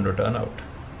how it's going to turn out.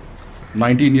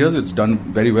 19 years, it's done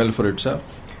very well for itself.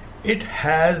 It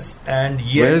has, and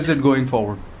yet... Where is it going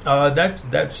forward?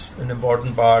 That's an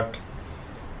important part,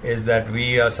 is that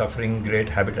we are suffering great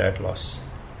habitat loss.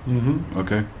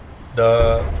 Okay.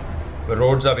 The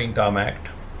roads are being tarmacked,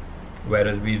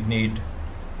 whereas we need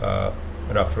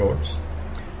rough roads,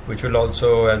 which will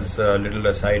also, as a little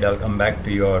aside, I'll come back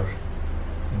to your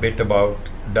bit about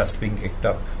dust being kicked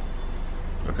up.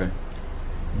 Okay.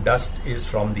 Dust is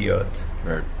from the earth.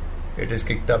 Right. It is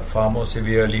kicked up far more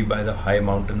severely by the high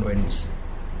mountain winds.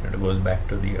 It goes back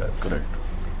to the earth. Correct.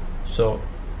 So,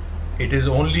 it is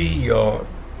only your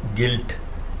guilt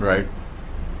Right.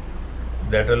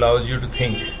 that allows you to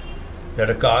think that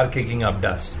a car kicking up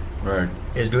dust Right.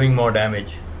 is doing more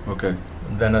damage Okay.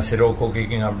 than a Sirocco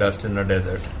kicking up dust in a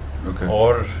desert. Okay.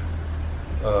 Or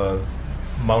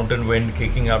mountain wind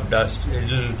kicking up dust.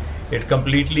 It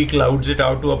completely clouds it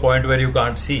out to a point where you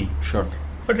can't see. Sure.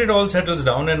 But it all settles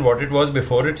down, and what it was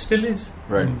before, it still is.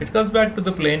 Right. It comes back to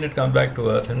the plane, it comes back to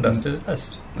earth, and dust is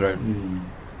dust. Right.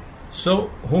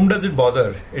 So, whom does it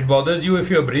bother? It bothers you if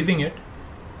you're breathing it.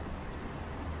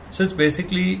 So, it's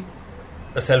basically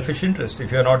a selfish interest.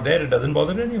 If you're not there, it doesn't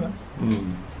bother anyone.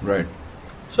 Right.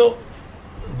 So,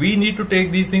 we need to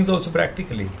take these things also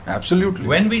practically. Absolutely.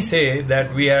 When we say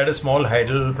that we had a small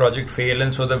hydel project fail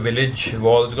and so the village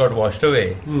walls got washed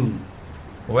away,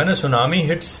 when a tsunami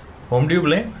hits, whom do you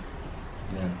blame?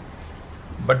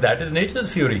 But that is nature's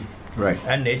fury. Right.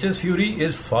 And nature's fury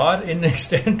is far in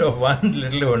extent of one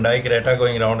little Hyundai Creta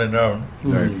going round and round.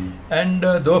 Right. And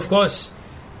though, of course,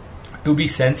 to be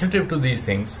sensitive to these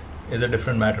things is a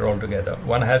different matter altogether.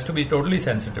 One has to be totally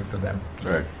sensitive to them.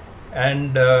 Right.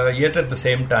 And yet at the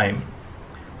same time,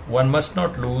 one must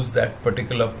not lose that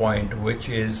particular point, which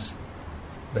is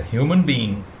the human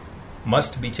being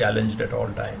must be challenged at all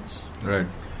times. Right.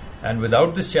 And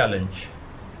without this challenge,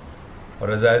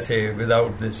 or as I say,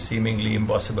 without this seemingly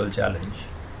impossible challenge,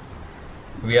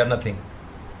 we are nothing.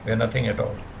 We are nothing at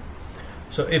all.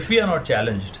 So if we are not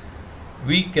challenged,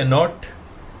 we cannot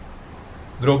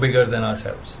grow bigger than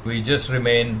ourselves. We just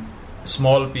remain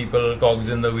small people, cogs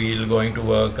in the wheel, going to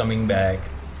work, coming back,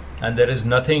 and there is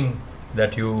nothing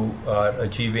that you are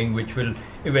achieving which will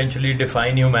eventually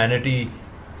define humanity's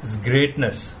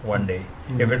greatness one day.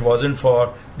 If it wasn't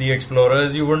for the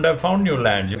explorers, you wouldn't have found new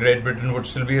lands. Great Britain would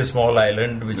still be a small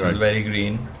island which was very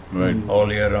green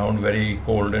all year round, very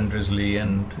cold and drizzly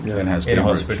and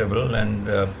inhospitable, and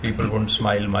people wouldn't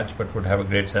smile much but would have a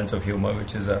great sense of humor,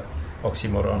 which is a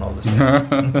oxymoron all the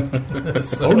same.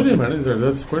 So, how do they manage that?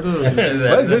 That's quite a...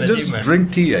 Well, they just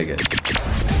drink tea, I guess.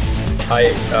 Hi,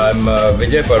 I'm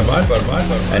Vijay Parmar,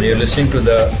 and you're listening to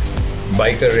the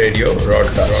Biker Radio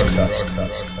broadcast.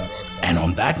 And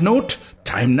on that note,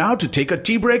 time now to take a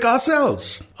tea break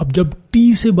ourselves. अब जब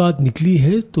T से बात निकली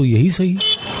है तो यही सही.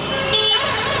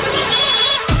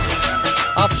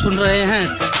 आप सुन रहे हैं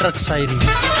ट्रक शायरी.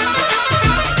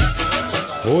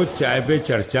 हो चाय पे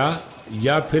चर्चा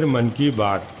या फिर मन की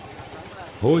बात,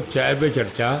 हो चाय पे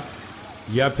चर्चा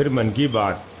या फिर मन की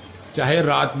बात, चाहे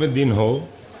रात में दिन हो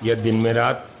या दिन में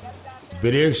रात,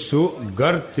 ब्रेक सु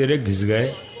गर तेरे घिस गए,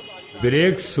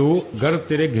 ब्रेक सु गर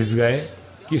तेरे घिस गए,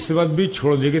 किस्मत भी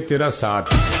छोड़ देगी तेरा साथ.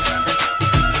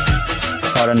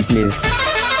 Horn please.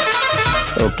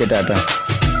 Okay tata.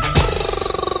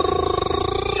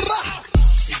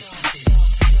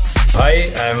 Hi,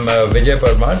 I'm Vijay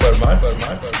Parmar,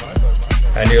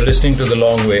 and you're listening to The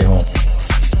Long Way Home.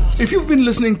 If you've been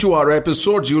listening to our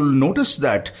episodes, you'll notice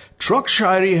that Truck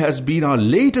Shairi has been our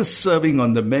latest serving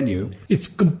on the menu. It's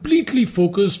completely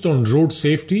focused on road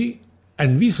safety,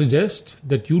 and we suggest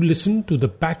that you listen to the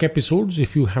back episodes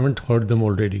if you haven't heard them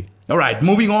already. All right,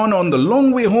 moving on the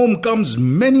long way home comes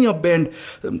many a bend.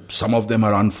 Some of them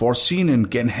are unforeseen and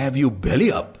can have you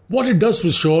belly up. What it does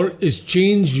for sure is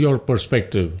change your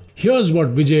perspective. Here's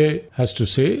what Vijay has to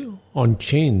say on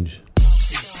change.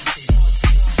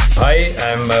 Hi,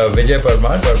 I'm Vijay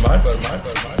Parmar,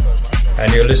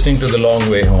 and you're listening to The Long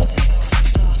Way Home.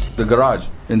 The garage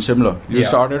in Shimla. You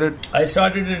started it? I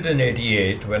started it in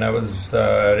 88 when I was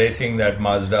racing that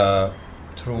Mazda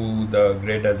through the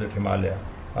Great Desert Himalaya.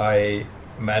 I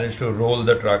managed to roll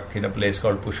the truck in a place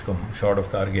called Pushkum, short of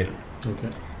Kargil. Okay.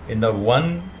 In the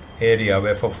one area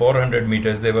where for 400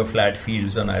 meters there were flat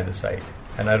fields on either side.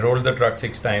 And I rolled the truck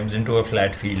 6 times into a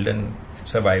flat field and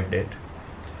survived it.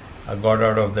 I got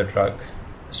out of the truck,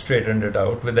 straightened it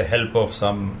out with the help of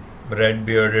some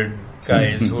red-bearded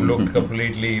guys who looked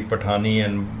completely Pathani,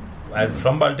 and I'm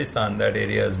from Baltistan, that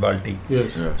area is Balti.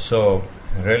 Yes. Yeah. So,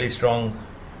 really strong.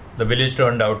 The village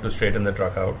turned out to straighten the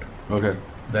truck out. Okay.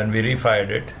 Then we refired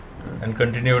it and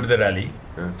continued the rally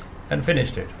and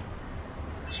finished it.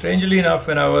 Strangely enough,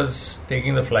 when I was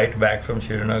taking the flight back from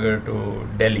Srinagar to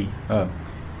Delhi,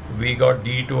 we got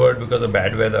detoured because of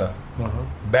bad weather.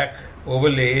 Back over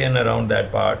Leh and around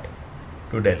that part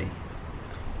to Delhi.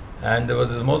 And there was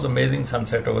this most amazing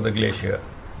sunset over the glacier.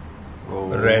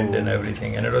 Red and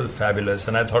everything. And it was fabulous.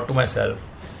 And I thought to myself,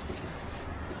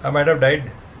 I might have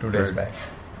died 2 days back.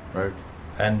 Right.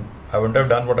 And I wouldn't have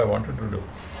done what I wanted to do.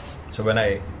 So when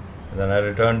I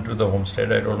returned to the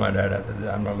homestead, I told my dad, I said,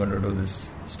 I'm not going to do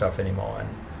this stuff anymore. And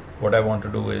what I want to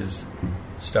do is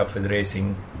stuff with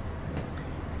racing,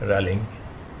 rallying.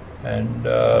 And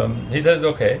he says,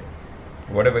 okay,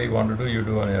 whatever you want to do, you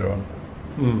do on your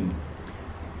own.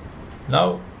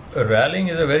 Now, rallying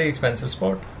is a very expensive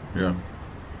sport. Yeah.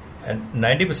 And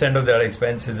 90% of that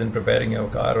expense is in preparing your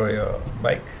car or your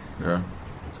bike. Yeah.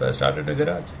 So I started a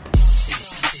garage.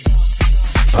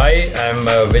 Hi, I'm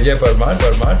Vijay Parmar,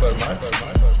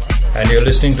 and you're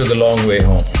listening to The Long Way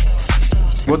Home.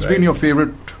 What's been your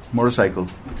favorite motorcycle?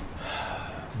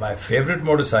 My favorite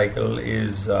motorcycle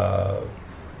is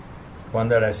one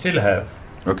that I still have.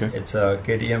 Okay. It's a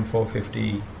KTM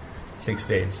 450 6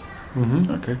 days.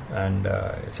 Okay. And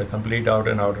it's a complete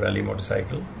out-and-out rally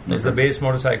motorcycle. It's the base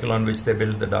motorcycle on which they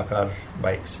build the Dakar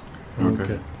bikes.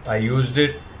 Okay. I used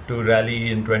it to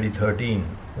rally in 2013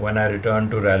 when I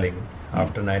returned to rallying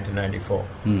after 1994.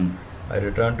 I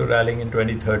returned to rallying in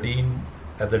 2013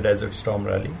 at the Desert Storm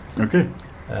Rally. Okay.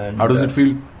 And how does it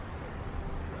feel?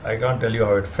 I can't tell you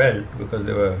how it felt because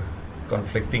there were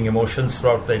conflicting emotions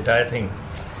throughout the entire thing.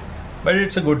 But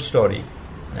it's a good story.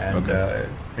 And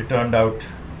it turned out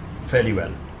fairly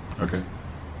well. Okay.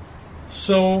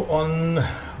 So on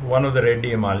one of the Reddy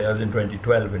Himalayas in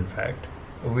 2012, in fact,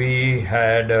 we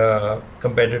had a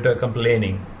competitor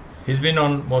complaining. He's been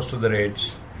on most of the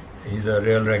raids. He's a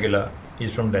real regular.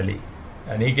 He's from Delhi.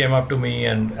 And he came up to me,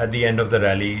 and at the end of the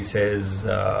rally he says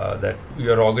that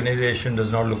your organization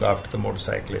does not look after the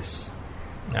motorcyclists,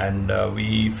 and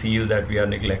we feel that we are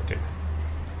neglected.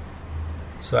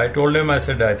 So I told him, I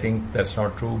said, I think that's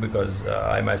not true, because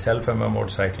I myself am a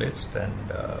motorcyclist, and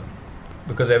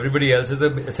because everybody else is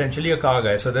essentially a car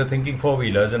guy, so they're thinking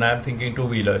four-wheelers and I'm thinking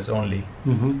two-wheelers only.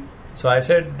 So I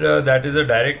said that is a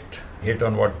direct hit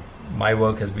on what my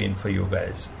work has been for you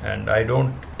guys, and I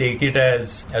don't take it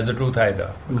as the truth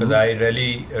either, because I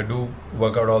really do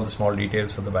work out all the small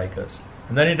details for the bikers.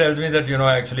 And then he tells me that,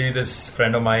 actually this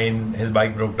friend of mine, his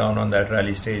bike broke down on that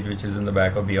rally stage which is in the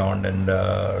back of Beyond, and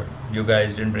you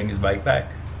guys didn't bring his bike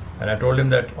back. And I told him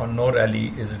that on no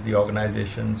rally is it the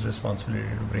organization's responsibility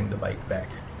to bring the bike back.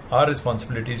 Our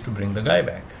responsibility is to bring the guy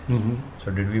back.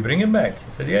 So did we bring him back?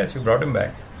 He said, yes, we brought him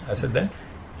back. I said, then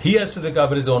he has to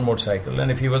recover his own motorcycle, and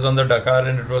if he was on the Dakar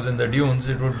and it was in the dunes,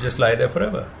 it would just lie there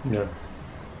forever. Yeah.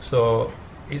 So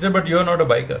he said, but you're not a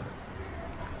biker.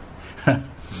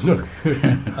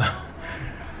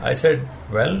 I said,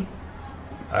 well,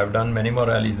 I've done many more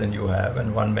rallies than you have,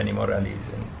 and won many more rallies.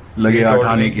 And he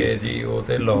told me that ji, wo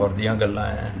te Lahore diyan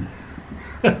gallan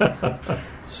hain.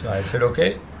 So I said,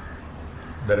 okay,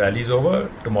 the rally's over.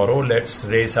 Tomorrow let's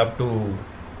race up to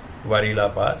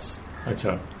Warila Pass.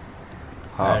 Achha.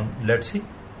 And let's see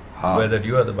whether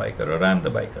you are the biker or I'm the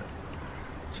biker.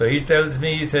 So he tells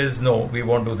me, he says, no, we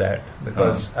won't do that,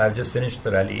 because I've just finished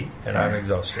the rally and I'm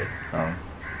exhausted.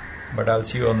 But I'll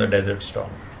see you on the Desert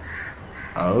Storm.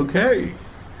 Okay.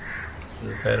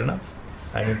 Fair enough.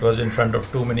 And it was in front of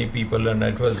too many people, and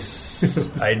it was,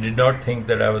 I did not think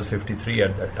that I was 53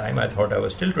 at that time. I thought I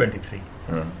was still 23.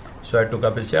 So I took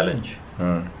up his challenge.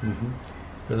 It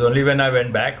was only when I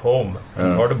went back home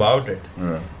and thought about it,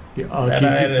 and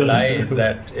I realized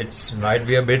that it might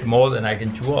be a bit more than I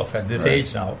can chew off at this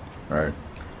age now. Right.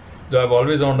 Though I've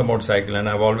always owned a motorcycle and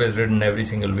I've always ridden every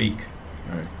single week.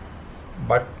 Right.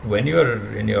 But when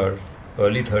you're in your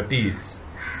early 30s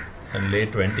and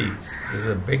late 20s, there's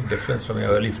a big difference from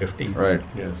your early 50s. Right.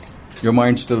 Yes. Your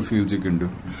mind still feels you can do.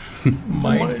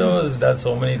 Mind does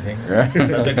so many things.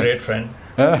 Such a great friend.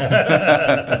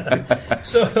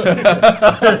 so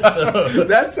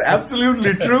that's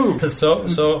absolutely true.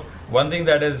 So one thing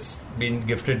that has been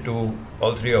gifted to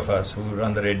all three of us who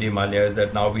run the Radio Himalaya is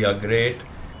that now we are great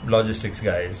logistics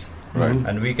guys,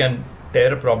 and we can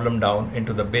tear a problem down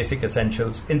into the basic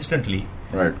essentials instantly,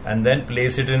 and then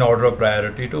place it in order of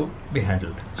priority to be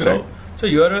handled. So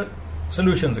you're a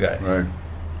solutions guy.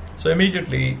 So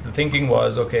immediately the thinking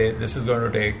was, okay, this is going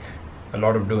to take a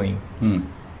lot of doing.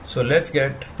 So let's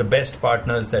get the best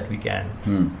partners that we can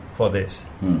for this.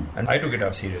 And I took it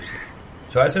up seriously.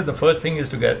 So I said the first thing is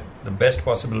to get the best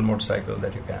possible motorcycle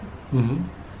that you can.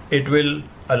 It will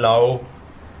allow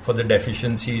for the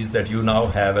deficiencies that you now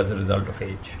have as a result of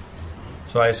age.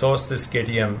 So I sourced this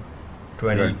KTM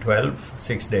 2012,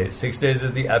 6 days. 6 days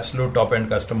is the absolute top-end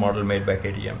custom model made by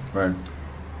KTM.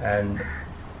 And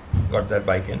got that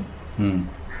bike in.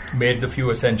 Made the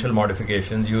few essential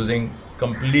modifications using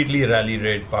completely rally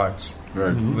raid parts,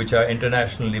 which are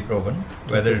internationally proven,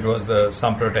 whether it was the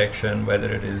sun protection,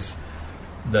 whether it is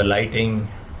the lighting,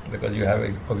 because you have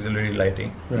auxiliary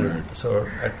lighting. So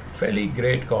at fairly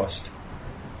great cost,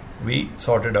 we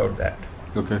sorted out that.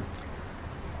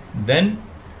 Then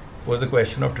was the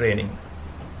question of training,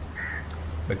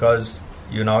 because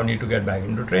you now need to get back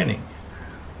into training.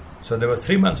 So there was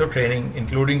 3 months of training,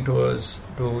 including tours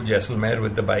to Jaisalmer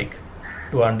with the bike,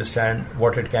 to understand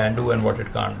what it can do and what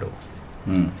it can't do.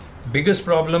 Biggest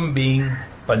problem being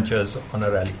punctures on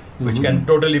a rally, which can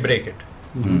totally break it.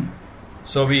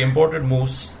 So we imported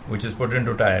mousse, which is put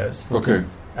into tires.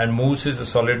 And mousse is a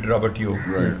solid rubber tube.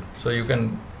 So you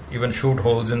can even shoot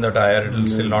holes in the tire, it will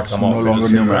still not come off. No longer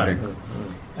pneumatic.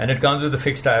 And it comes with a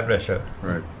fixed tire pressure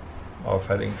of,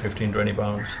 I think, 15-20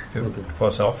 pounds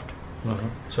for soft.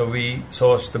 So we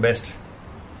sourced the best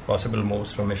possible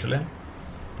mousse from Michelin,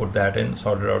 put that in,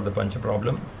 sorted out the puncture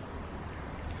problem.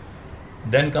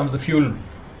 Then comes the fuel.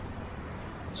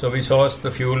 So we sourced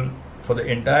the fuel for the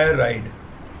entire ride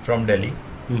from Delhi,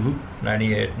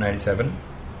 98, 97.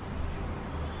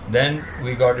 Then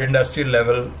we got industrial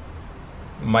level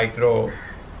micro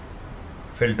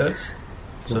filters,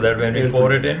 so that when we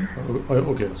pour it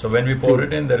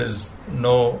in, there is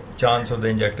no chance of the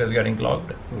injectors getting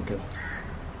clogged.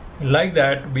 Like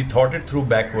that, we thought it through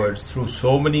backwards, through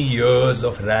so many years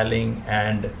of rallying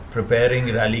and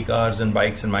preparing rally cars and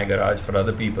bikes in my garage for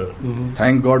other people.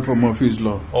 Thank God for Murphy's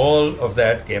Law. All of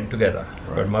that came together.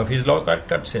 But Murphy's Law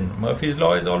cuts in. Murphy's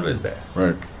Law is always there.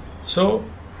 Right. So,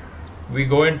 we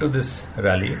go into this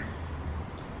rally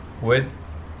with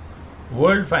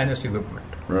world finest equipment.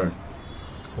 Right.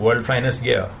 World finest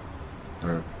gear.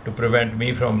 Right. To prevent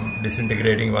me from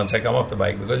disintegrating once I come off the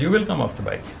bike, because you will come off the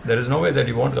bike. There is no way that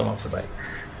you won't come off the bike.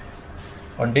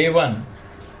 On day one,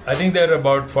 I think there are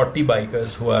about 40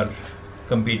 bikers who are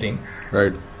competing.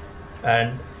 Right.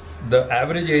 And the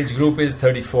average age group is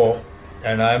 34,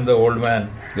 and I am the old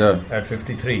man at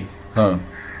 53. Huh.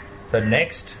 The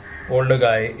next older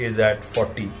guy is at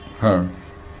 40. Huh.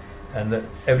 And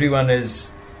everyone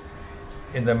is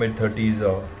in the mid-30s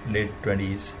or late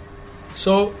 20s.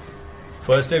 So,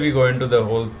 first day we go into the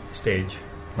whole stage,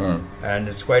 and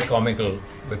it's quite comical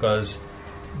because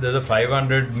there's a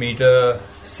 500 meter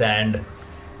sand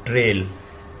trail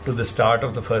to the start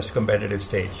of the first competitive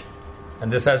stage,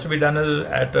 and this has to be done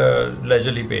at a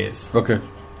leisurely pace. Okay.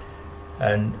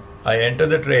 And I enter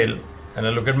the trail and I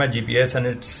look at my GPS and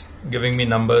it's giving me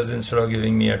numbers instead of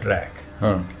giving me a track.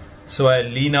 So I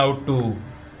lean out to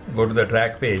go to the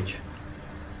track page.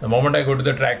 The moment I go to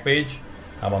the track page,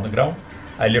 I'm on the ground.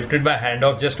 I lifted my hand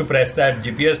off just to press that.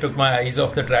 GPS took my eyes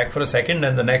off the track for a second,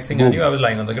 and the next thing I knew, I was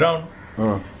lying on the ground.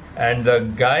 And the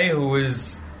guy who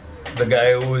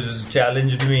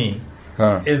challenged me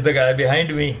is the guy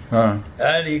behind me,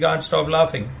 and he can't stop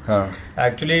laughing.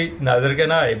 Actually, neither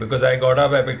can I, because I got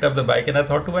up, I picked up the bike, and I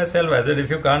thought to myself, I said, if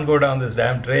you can't go down this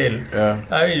damn trail,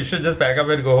 I mean, you should just pack up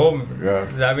and go home.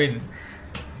 I mean,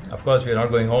 of course, we're not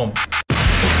going home.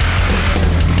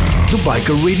 The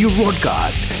Biker Radio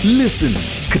broadcast. Listen,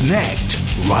 connect,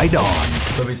 ride on.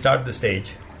 So we start the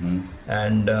stage,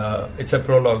 and it's a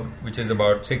prologue, which is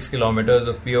about 6 kilometers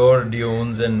of pure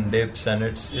dunes and dips, and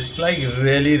it's like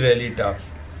really, really tough.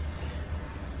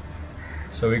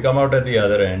 So we come out at the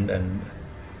other end, and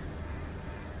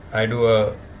I do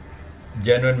a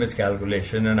genuine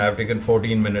miscalculation, and I've taken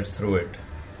 14 minutes through it,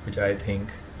 which I think.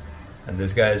 And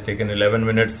this guy has taken 11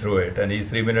 minutes through it, and he's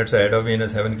 3 minutes ahead of me in a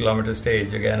 7 kilometer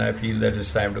stage. Again, I feel that it's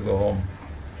time to go home.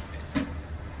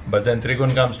 But then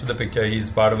Trigun comes to the picture. He's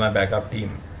part of my backup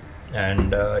team,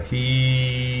 and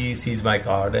he sees my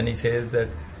card and he says that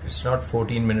it's not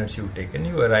 14 minutes you've taken.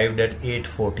 You arrived at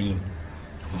 8:14.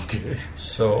 Okay.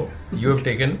 So you have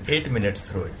taken 8 minutes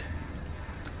through it,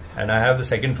 and I have the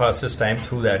second fastest time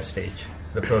through that stage,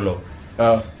 the prologue.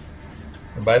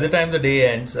 By the time the day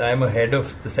ends, I am ahead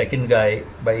of the second guy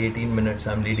by 18 minutes.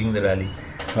 I'm leading the rally.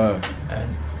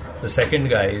 And the second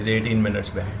guy is 18 minutes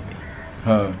behind me.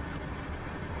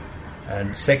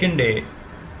 And second day,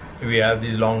 we have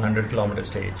these long 100 kilometer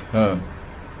stage.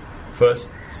 First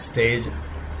stage,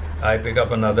 I pick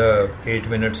up another 8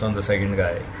 minutes on the second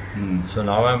guy. So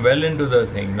now I'm well into the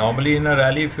thing. Normally in a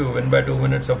rally, if you win by 2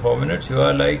 minutes or 4 minutes, you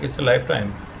are like, it's a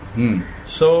lifetime.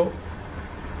 So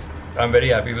I'm very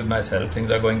happy with myself. Things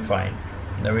are going fine.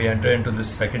 Then we enter into this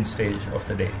second stage of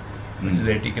the day, which is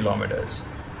 80 kilometers.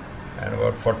 And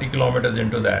about 40 kilometers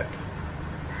into that,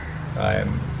 I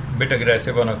am a bit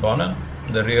aggressive on a corner.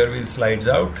 The rear wheel slides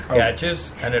out,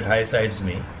 catches, and it high sides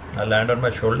me. I land on my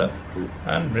shoulder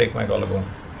and break my collarbone.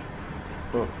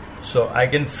 So I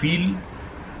can feel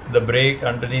the brake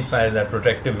underneath that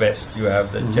protective vest. You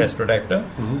have the chest protector.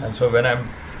 And so when I'm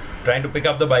trying to pick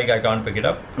up the bike, I can't pick it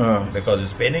up because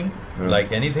it's paining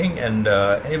like anything. And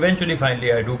eventually,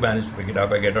 finally, I do manage to pick it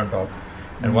up. I get on top.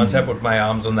 And once I put my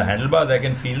arms on the handlebars, I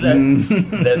can feel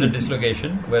that there's a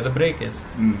dislocation where the brake is.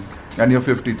 And you're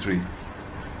 53.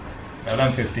 And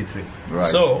I'm 53.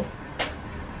 Right. So,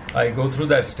 I go through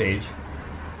that stage.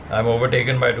 I'm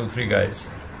overtaken by 2-3 guys.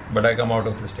 But I come out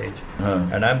of the stage.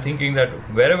 And I'm thinking that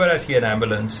wherever I see an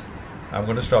ambulance, I'm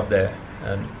going to stop there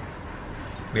and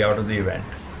be out of the event.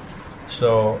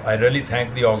 So I really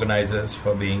thank the organizers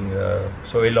for being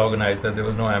so ill organized that there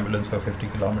was no ambulance for 50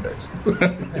 kilometers.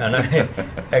 And I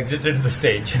exited the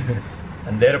stage.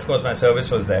 And there, of course, my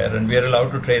service was there, and we are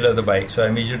allowed to trailer the bike. So I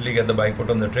immediately get the bike put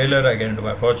on the trailer. I get into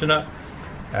my Fortuner,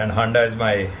 and Honda is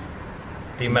my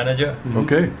team manager.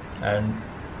 Okay. And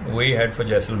we head for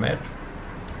Jaisalmer.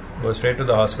 Go straight to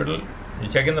the hospital. You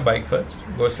check in the bike first.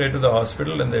 Go straight to the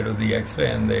hospital, and they do the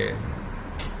X-ray, and they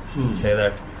say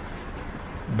that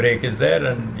brake is there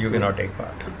and you cannot take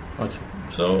part.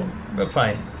 So we're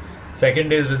fine. Second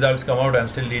day's results come out. I'm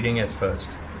still leading at first.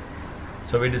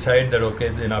 So we decide that okay,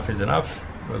 enough is enough.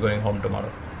 We're going home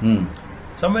tomorrow.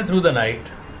 Somewhere through the night,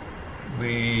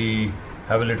 we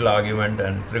have a little argument,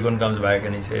 and Trigun comes back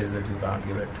and he says that you can't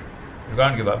give it. You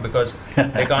can't give up because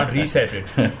they can't reset it.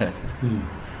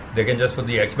 They can just put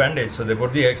the X bandage. So they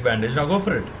put the X bandage, now go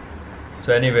for it.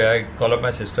 So anyway, I call up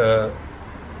my sister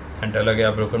and tell her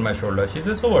I've broken my shoulder. She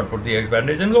says, so what? Put the X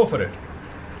bandage and go for it.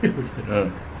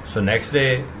 So next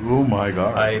day, oh my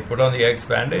God, I put on the X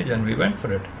bandage and we went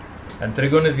for it. And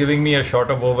Trigun is giving me a shot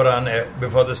of overrun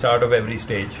before the start of every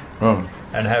stage. Oh.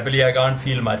 And happily, I can't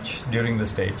feel much during the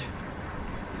stage.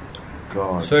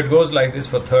 God. So it goes like this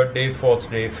for 3rd day,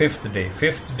 4th day, 5th day.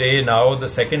 5th day, now the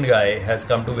second guy has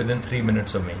come to within 3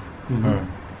 minutes of me.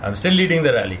 I'm still leading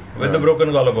the rally with the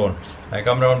broken collarbone. I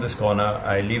come around this corner,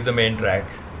 I leave the main track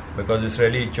because it's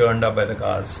really churned up by the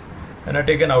cars. And I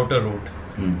take an outer route.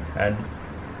 And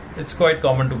it's quite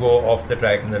common to go off the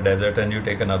track in the desert and you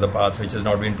take another path which has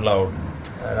not been plowed.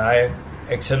 And I'm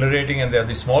accelerating and there are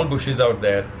these small bushes out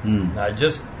there. I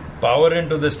just power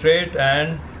into the straight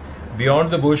and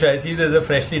beyond the bush I see there's a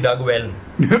freshly dug well.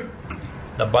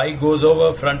 The bike goes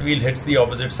over, front wheel hits the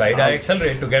opposite side. I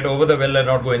accelerate to get over the well and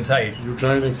not go inside. You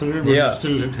try and accelerate, but you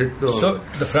still hit the... So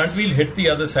the front wheel hit the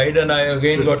other side and I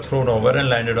again got thrown over and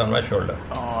landed on my shoulder.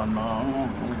 Oh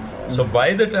no. So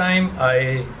by the time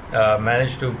I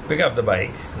managed to pick up the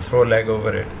bike and throw a leg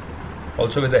over it,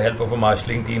 also with the help of a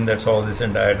marshalling team that saw this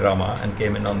entire drama and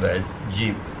came in on the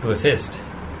jeep to assist,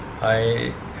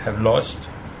 I have lost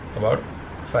about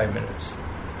 5 minutes.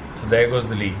 So there goes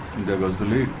the lead. There goes the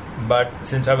lead. But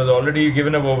since I was already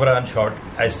given an overrun shot,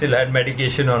 I still had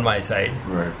medication on my side.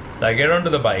 Right. So I get onto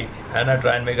the bike and I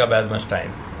try and make up as much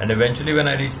time. And eventually when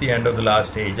I reach the end of the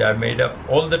last stage, I've made up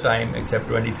all the time except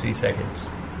 23 seconds.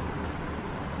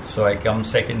 So I come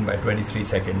second by 23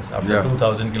 seconds after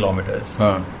 2,000 kilometers.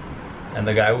 And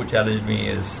the guy who challenged me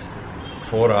is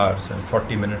 4 hours and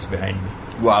 40 minutes behind me.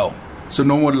 Wow. So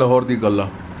no more Lahore di Galla.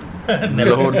 Never.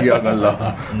 Lahore di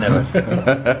Galla.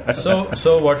 Never.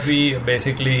 So what we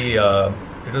basically,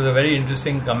 it was a very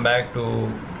interesting comeback to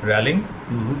rallying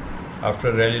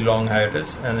after a really long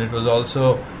hiatus. And it was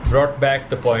also brought back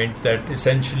the point that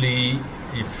essentially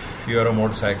if you're a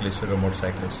motorcyclist, you're a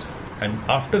motorcyclist. And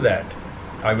after that,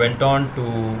 I went on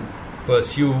to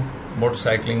pursue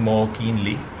motorcycling more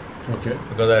keenly. Okay.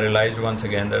 Because I realized once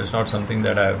again that it's not something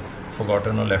that I've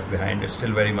forgotten or left behind. It's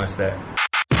still very much there.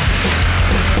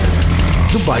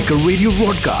 The Biker Radio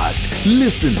broadcast.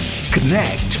 Listen,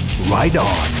 connect, ride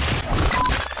on.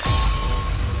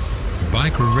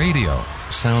 Biker Radio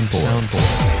Soundboard.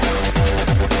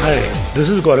 Hi, this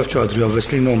is Gaurav Chaudhary of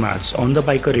Whistling Nomads on the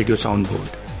Biker Radio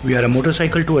Soundboard. We are a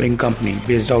motorcycle touring company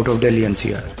based out of Delhi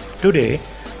NCR. Today,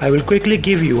 I will quickly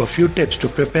give you a few tips to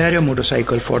prepare your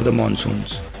motorcycle for the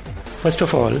monsoons. First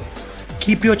of all,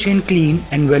 keep your chain clean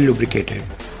and well lubricated.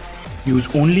 Use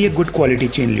only a good quality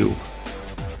chain lube.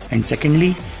 And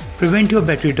secondly, prevent your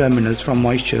battery terminals from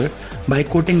moisture by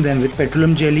coating them with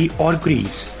petroleum jelly or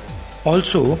grease.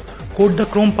 Also, coat the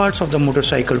chrome parts of the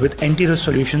motorcycle with anti-rust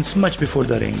solutions much before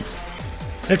the rains.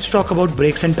 Let's talk about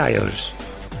brakes and tires.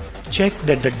 Check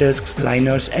that the discs,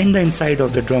 liners and the inside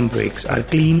of the drum brakes are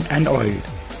clean and oiled.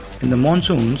 In the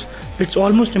monsoons, it's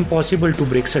almost impossible to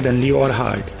brake suddenly or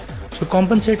hard, so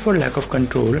compensate for lack of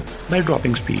control by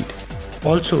dropping speed.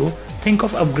 Also, think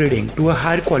of upgrading to a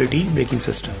higher quality braking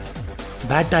system.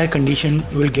 Bad tire condition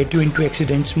will get you into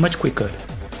accidents much quicker,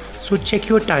 so check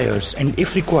your tires and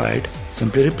if required,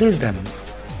 simply replace them.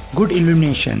 Good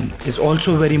illumination is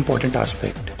also a very important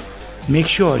aspect. Make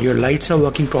sure your lights are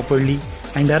working properly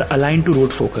and are aligned to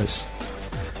road focus.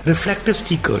 Reflective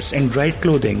stickers and bright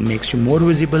clothing makes you more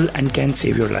visible and can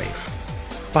save your life.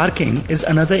 Parking is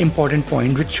another important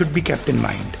point which should be kept in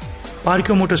mind. Park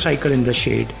your motorcycle in the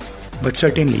shade, but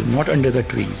certainly not under the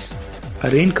trees. A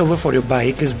rain cover for your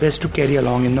bike is best to carry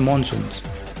along in the monsoons.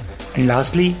 And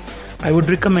lastly, I would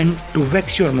recommend to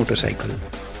wax your motorcycle.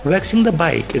 Waxing the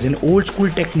bike is an old school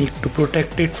technique to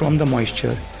protect it from the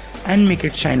moisture and make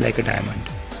it shine like a diamond.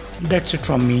 That's it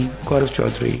from me, Gaurav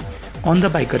Chaudhary, on the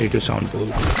Biker Radio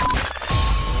Soundboard.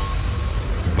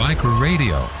 Biker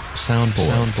Radio Soundboard.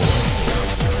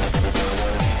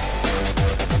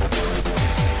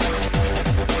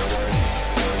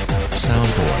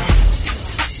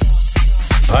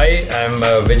 Hi, I'm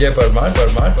Vijay Parmar,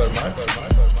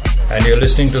 and you're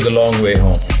listening to The Long Way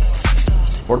Home.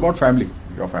 What about family?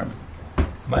 Your family?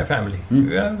 My family?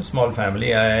 We have a small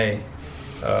family. I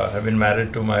have been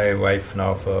married to my wife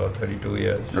now for 32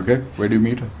 years. Okay, where do you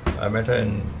meet her? I met her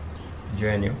in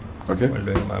JNU. Okay. While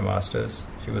doing my master's.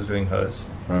 She was doing hers.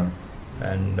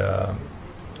 And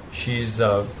she's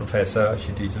a professor.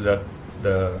 She teaches at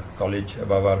the college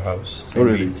above our house. Oh,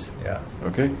 really? Beats. Yeah.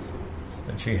 Okay.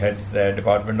 And she heads the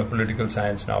Department of Political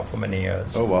Science now for many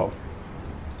years. Oh, wow.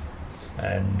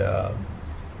 And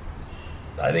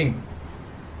I think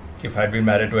if I'd been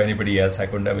married to anybody else, I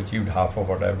couldn't have achieved half of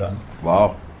what I've done.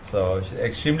 Wow. So she's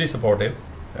extremely supportive.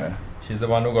 Yeah. She's the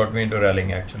one who got me into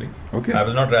rallying, actually. Okay. I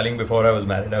was not rallying before I was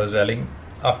married. I was rallying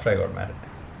after I got married.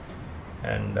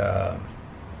 And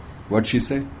what'd she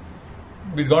say?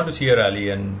 we'd gone to see a rally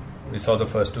and we saw the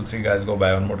first 2-3 guys go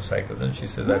by on motorcycles, and she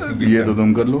says, I think ye to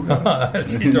tum kar loge.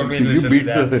 she told me You beat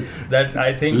that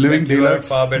I think living that you are a daylights.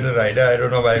 far better rider. I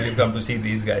don't know why you come to see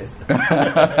these guys.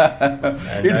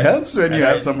 It helps when you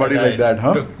have somebody like that,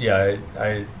 huh?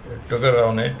 I took her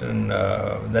on it, and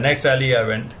the next rally I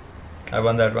went, I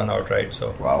won that one outright.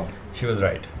 So wow, she was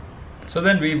right. So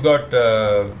then we've got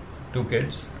 2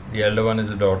 kids. The elder one is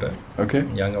a daughter. Okay.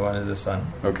 Younger one is a son.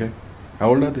 Okay. How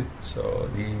old are they? So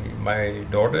my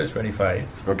daughter is 25.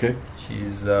 Okay.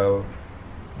 She's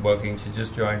working. She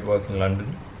just joined work in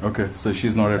London. Okay. So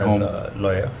she's not at as home. a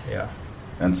lawyer. Yeah.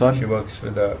 And son? She works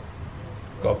with a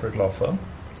corporate law firm.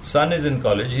 Son is in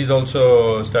college. He's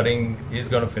also studying. He's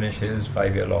going to finish his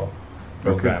 5-year law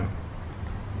program. Okay.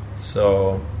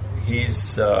 So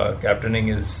he's captaining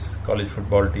his college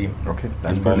football team. Okay,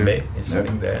 that's in Bombay. brilliant. He's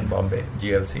studying there in Bombay,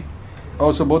 GLC.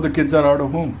 Oh, so both the kids are out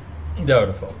of home? They're out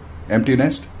of home. Empty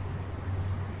nest?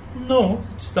 No,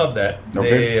 it's not that.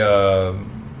 Okay.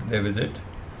 They visit.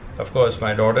 Of course,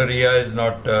 my daughter Ria is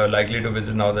not likely to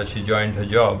visit now that she joined her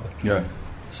job. Yeah.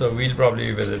 So we'll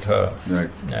probably visit her. Right.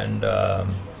 And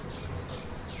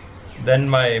then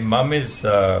my mum is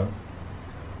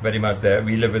very much there.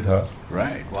 We live with her.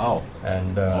 Right. Wow.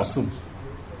 And awesome.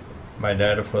 My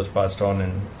dad, of course, passed on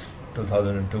in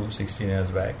 2002, 16 years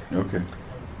back. Okay.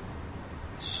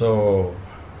 So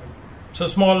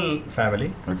small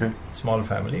family. Okay. Small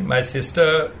family. My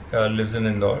sister lives in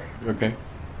Indore. Okay.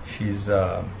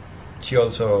 She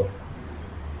also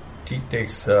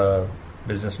takes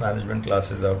business management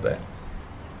classes out there,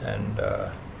 and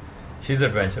she's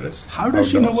adventurous. How does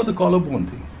she know about the collarbone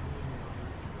thing?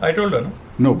 I told her, no.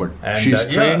 No, but And, she's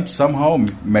trained somehow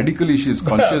medically. She's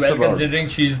conscious well, about. considering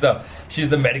she's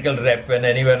the medical rep when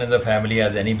anyone in the family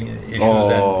has any issues.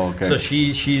 Okay. So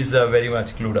she's very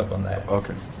much clued up on that.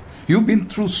 Okay. You've been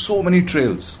through so many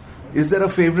trails. Is there a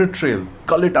favorite trail?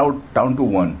 Cull it out down to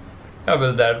one. Yeah,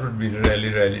 well, that would be really,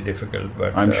 really difficult.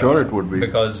 But I'm sure it would be.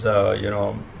 Because,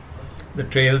 the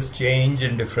trails change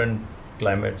in different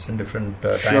climates and different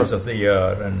times of the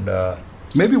year. And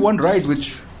maybe one ride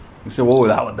which you say, oh,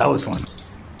 that was fun.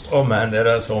 Oh, man, there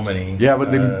are so many. Yeah,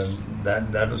 but then...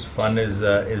 that was fun is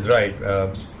right.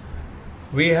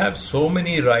 We have so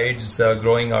many rides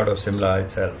growing out of Simla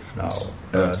itself now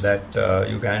that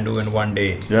you can do in one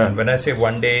day. Yeah. And when I say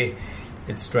one day,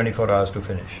 it's 24 hours to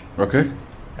finish. Okay.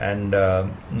 And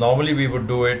normally we would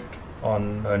do it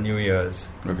on New Year's.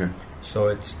 Okay. So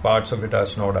it's parts of it are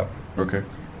snowed up. Okay.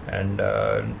 And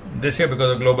this year,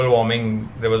 because of global warming,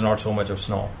 there was not so much of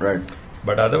snow. Right.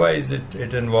 But otherwise,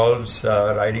 it involves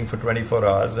riding for 24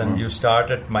 hours, and you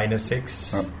start at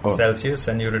 -6 Celsius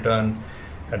and you return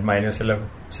at -11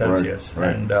 Celsius.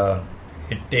 Right. And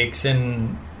it takes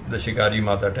in the Shikari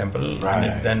Mata temple, Right. and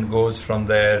it then goes from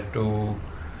there to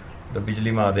the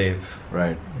Bijli Mahadev.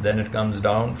 Right. Then it comes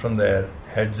down from there,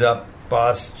 heads up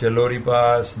past Jalori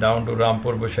Pass, down to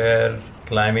Rampur Bushehr,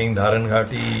 climbing Dharan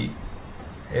Ghati.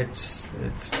 It's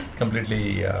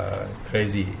completely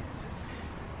crazy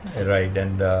ride,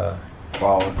 and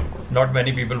wow, not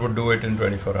many people would do it in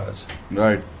 24 hours.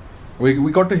 Right.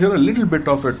 We got to hear a little bit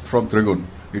of it from Trigun.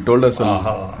 He told us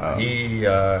he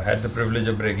had the privilege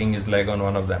of breaking his leg on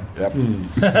one of them. Yep.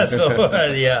 So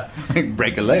yeah,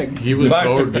 break a leg. He was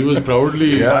proud. He was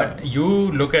proudly. But you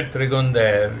look at Trigun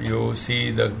there, you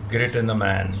see the grit in the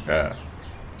man. Yeah.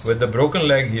 With the broken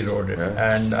leg, he rode it,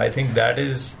 and I think that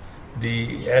is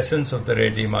the essence of the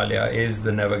Raid Himalaya, is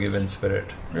the never given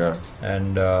spirit. Yeah.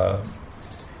 And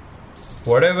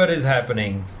whatever is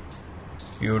happening,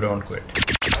 you don't quit.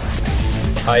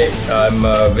 Hi, I'm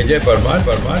Vijay Parmar,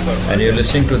 and you're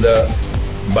listening to the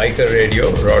Biker Radio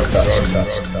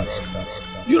broadcast.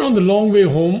 You're on the long way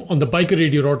home on the Biker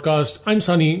Radio broadcast. I'm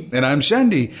Sunny. And I'm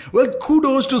Shandy. Well,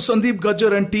 kudos to Sandeep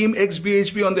Gajjar and Team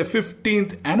XBHP on their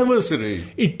 15th anniversary.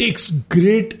 It takes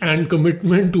grit and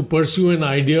commitment to pursue an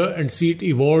idea and see it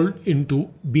evolve into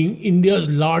being India's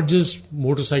largest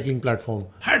motorcycling platform.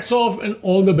 Hats off and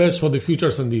all the best for the future,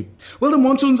 Sandeep. Well, the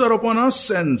monsoons are upon us,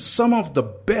 and some of the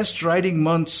best riding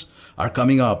months are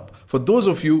coming up for those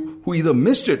of you who either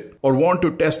missed it or want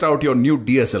to test out your new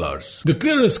DSLRs. The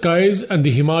clearer skies and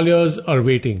the Himalayas are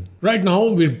waiting. Right now,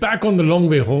 we're back on the long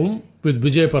way home with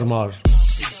Vijay Parmar.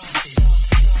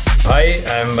 Hi,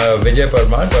 I'm Vijay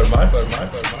Parmar,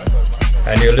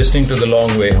 and you're listening to The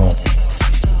Long Way Home.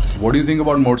 What do you think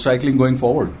about motorcycling going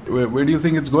forward? Where do you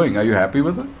think it's going? Are you happy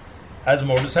with it? as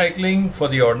motorcycling for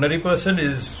the ordinary person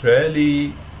is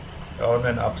really on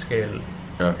an upscale.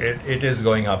 Yeah. It is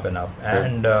going up and up.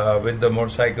 And with the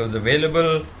motorcycles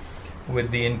available,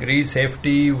 with the increased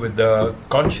safety, with the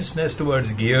consciousness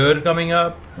towards gear coming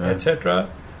up, etc.,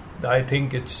 I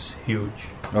think it's huge.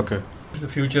 Okay. The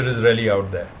future is really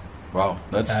out there. Wow.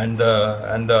 That's and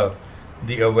the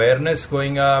awareness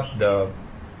going up, the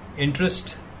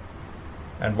interest,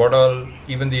 and what all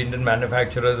even the Indian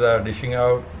manufacturers are dishing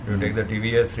out. You take the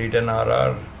TVS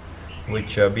 310RR,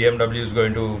 which BMW is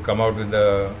going to come out with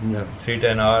the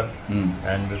 310R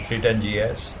and the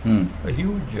 310GS. A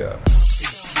huge.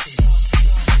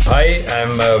 Hi,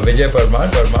 I'm Vijay Parmar,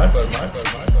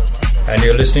 and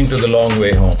you're listening to The Long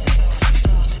Way Home.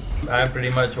 I'm pretty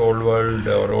much old world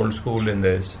or old school in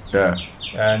this. Yeah.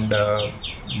 And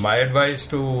my advice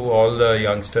to all the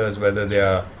youngsters, whether they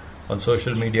are on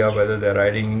social media, whether they're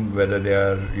riding, whether they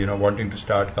are wanting to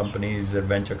start companies,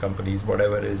 adventure companies,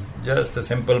 whatever, is just a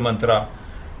simple mantra: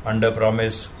 under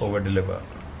promise, over deliver.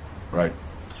 Right.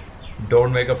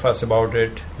 Don't make a fuss about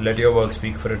it. Let your work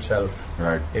speak for itself.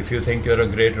 Right. If you think you're a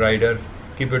great rider,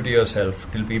 keep it to yourself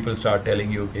till people start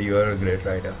telling you, okay, you're a great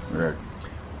rider. Right.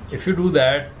 If you do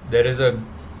that, there's a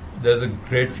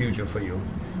great future for you.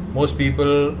 Most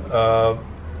people are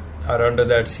under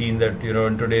that scene that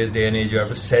in today's day and age you have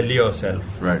to sell yourself.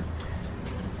 Right.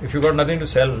 If you've got nothing to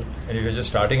sell and you're just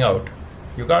starting out,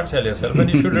 you can't sell yourself, and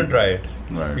you shouldn't try it.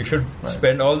 Right. You should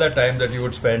spend all that time that you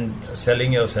would spend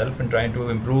selling yourself and trying to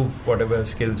improve whatever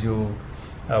skills you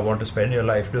want to spend your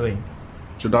life doing.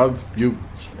 So now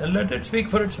and let it speak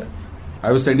for itself.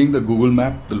 I was sending the Google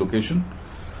map, the location.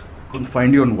 Couldn't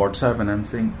find you on WhatsApp, and I'm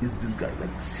saying, is this guy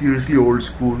like seriously old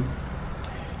school?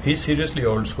 He's seriously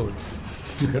old school.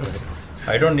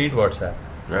 I don't need WhatsApp.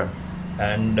 Yeah.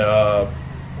 And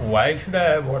why should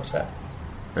I have WhatsApp?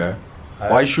 Yeah.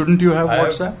 Why shouldn't you have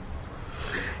WhatsApp?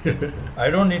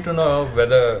 I don't need to know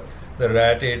whether the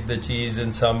rat ate the cheese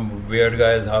in some weird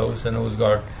guy's house and who's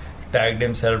got tagged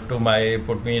himself to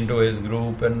put me into his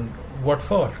group, and what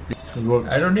for?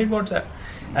 I don't need WhatsApp.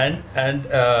 And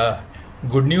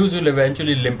good news will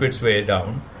eventually limp its way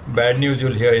down. Bad news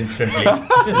you'll hear instantly.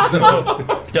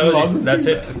 That's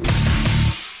it.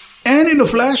 And in a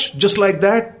flash, just like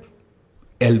that,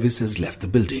 Elvis has left the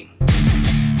building.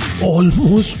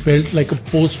 Almost felt like a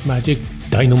post-magic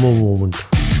dynamo moment.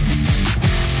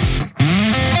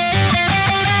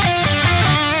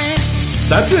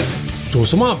 That's it. Show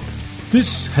समाप्त.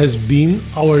 This has been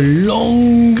our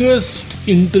longest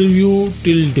interview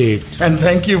till date. And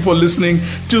thank you for listening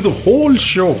to the whole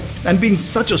show and being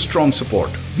such a strong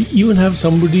support. We even have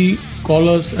somebody call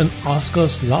us and ask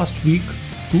us last week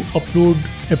to upload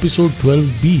episode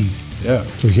 12B. Yeah.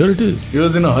 So here it is. He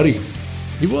was in a hurry.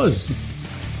 He was.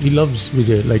 He loves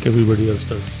Vijay like everybody else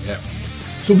does. Yeah.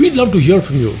 So we'd love to hear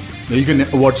from you. You can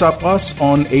WhatsApp us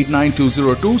on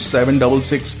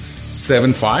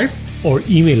 89202-76675 or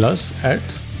email us at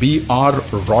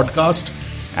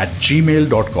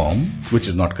brrodcast@gmail.com, which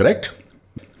is not correct.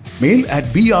 Mail at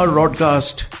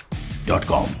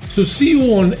brrodcast.com. So see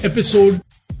you on episode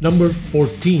number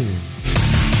 14.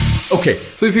 Okay,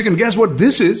 so if you can guess what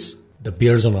this is. The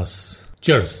beer's on us.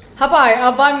 Cheers. Hapai,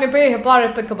 abang nebe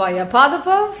hapar pekabaya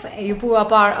padapov, yupu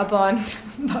apar upon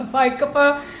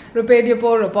Vaikapa,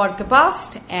 Repediapo report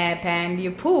capast, and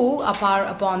yupu apar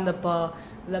upon the pong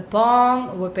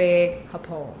wipe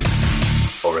hapo.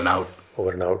 Over and out.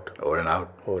 Over and out. Over and out.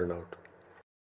 Over and out.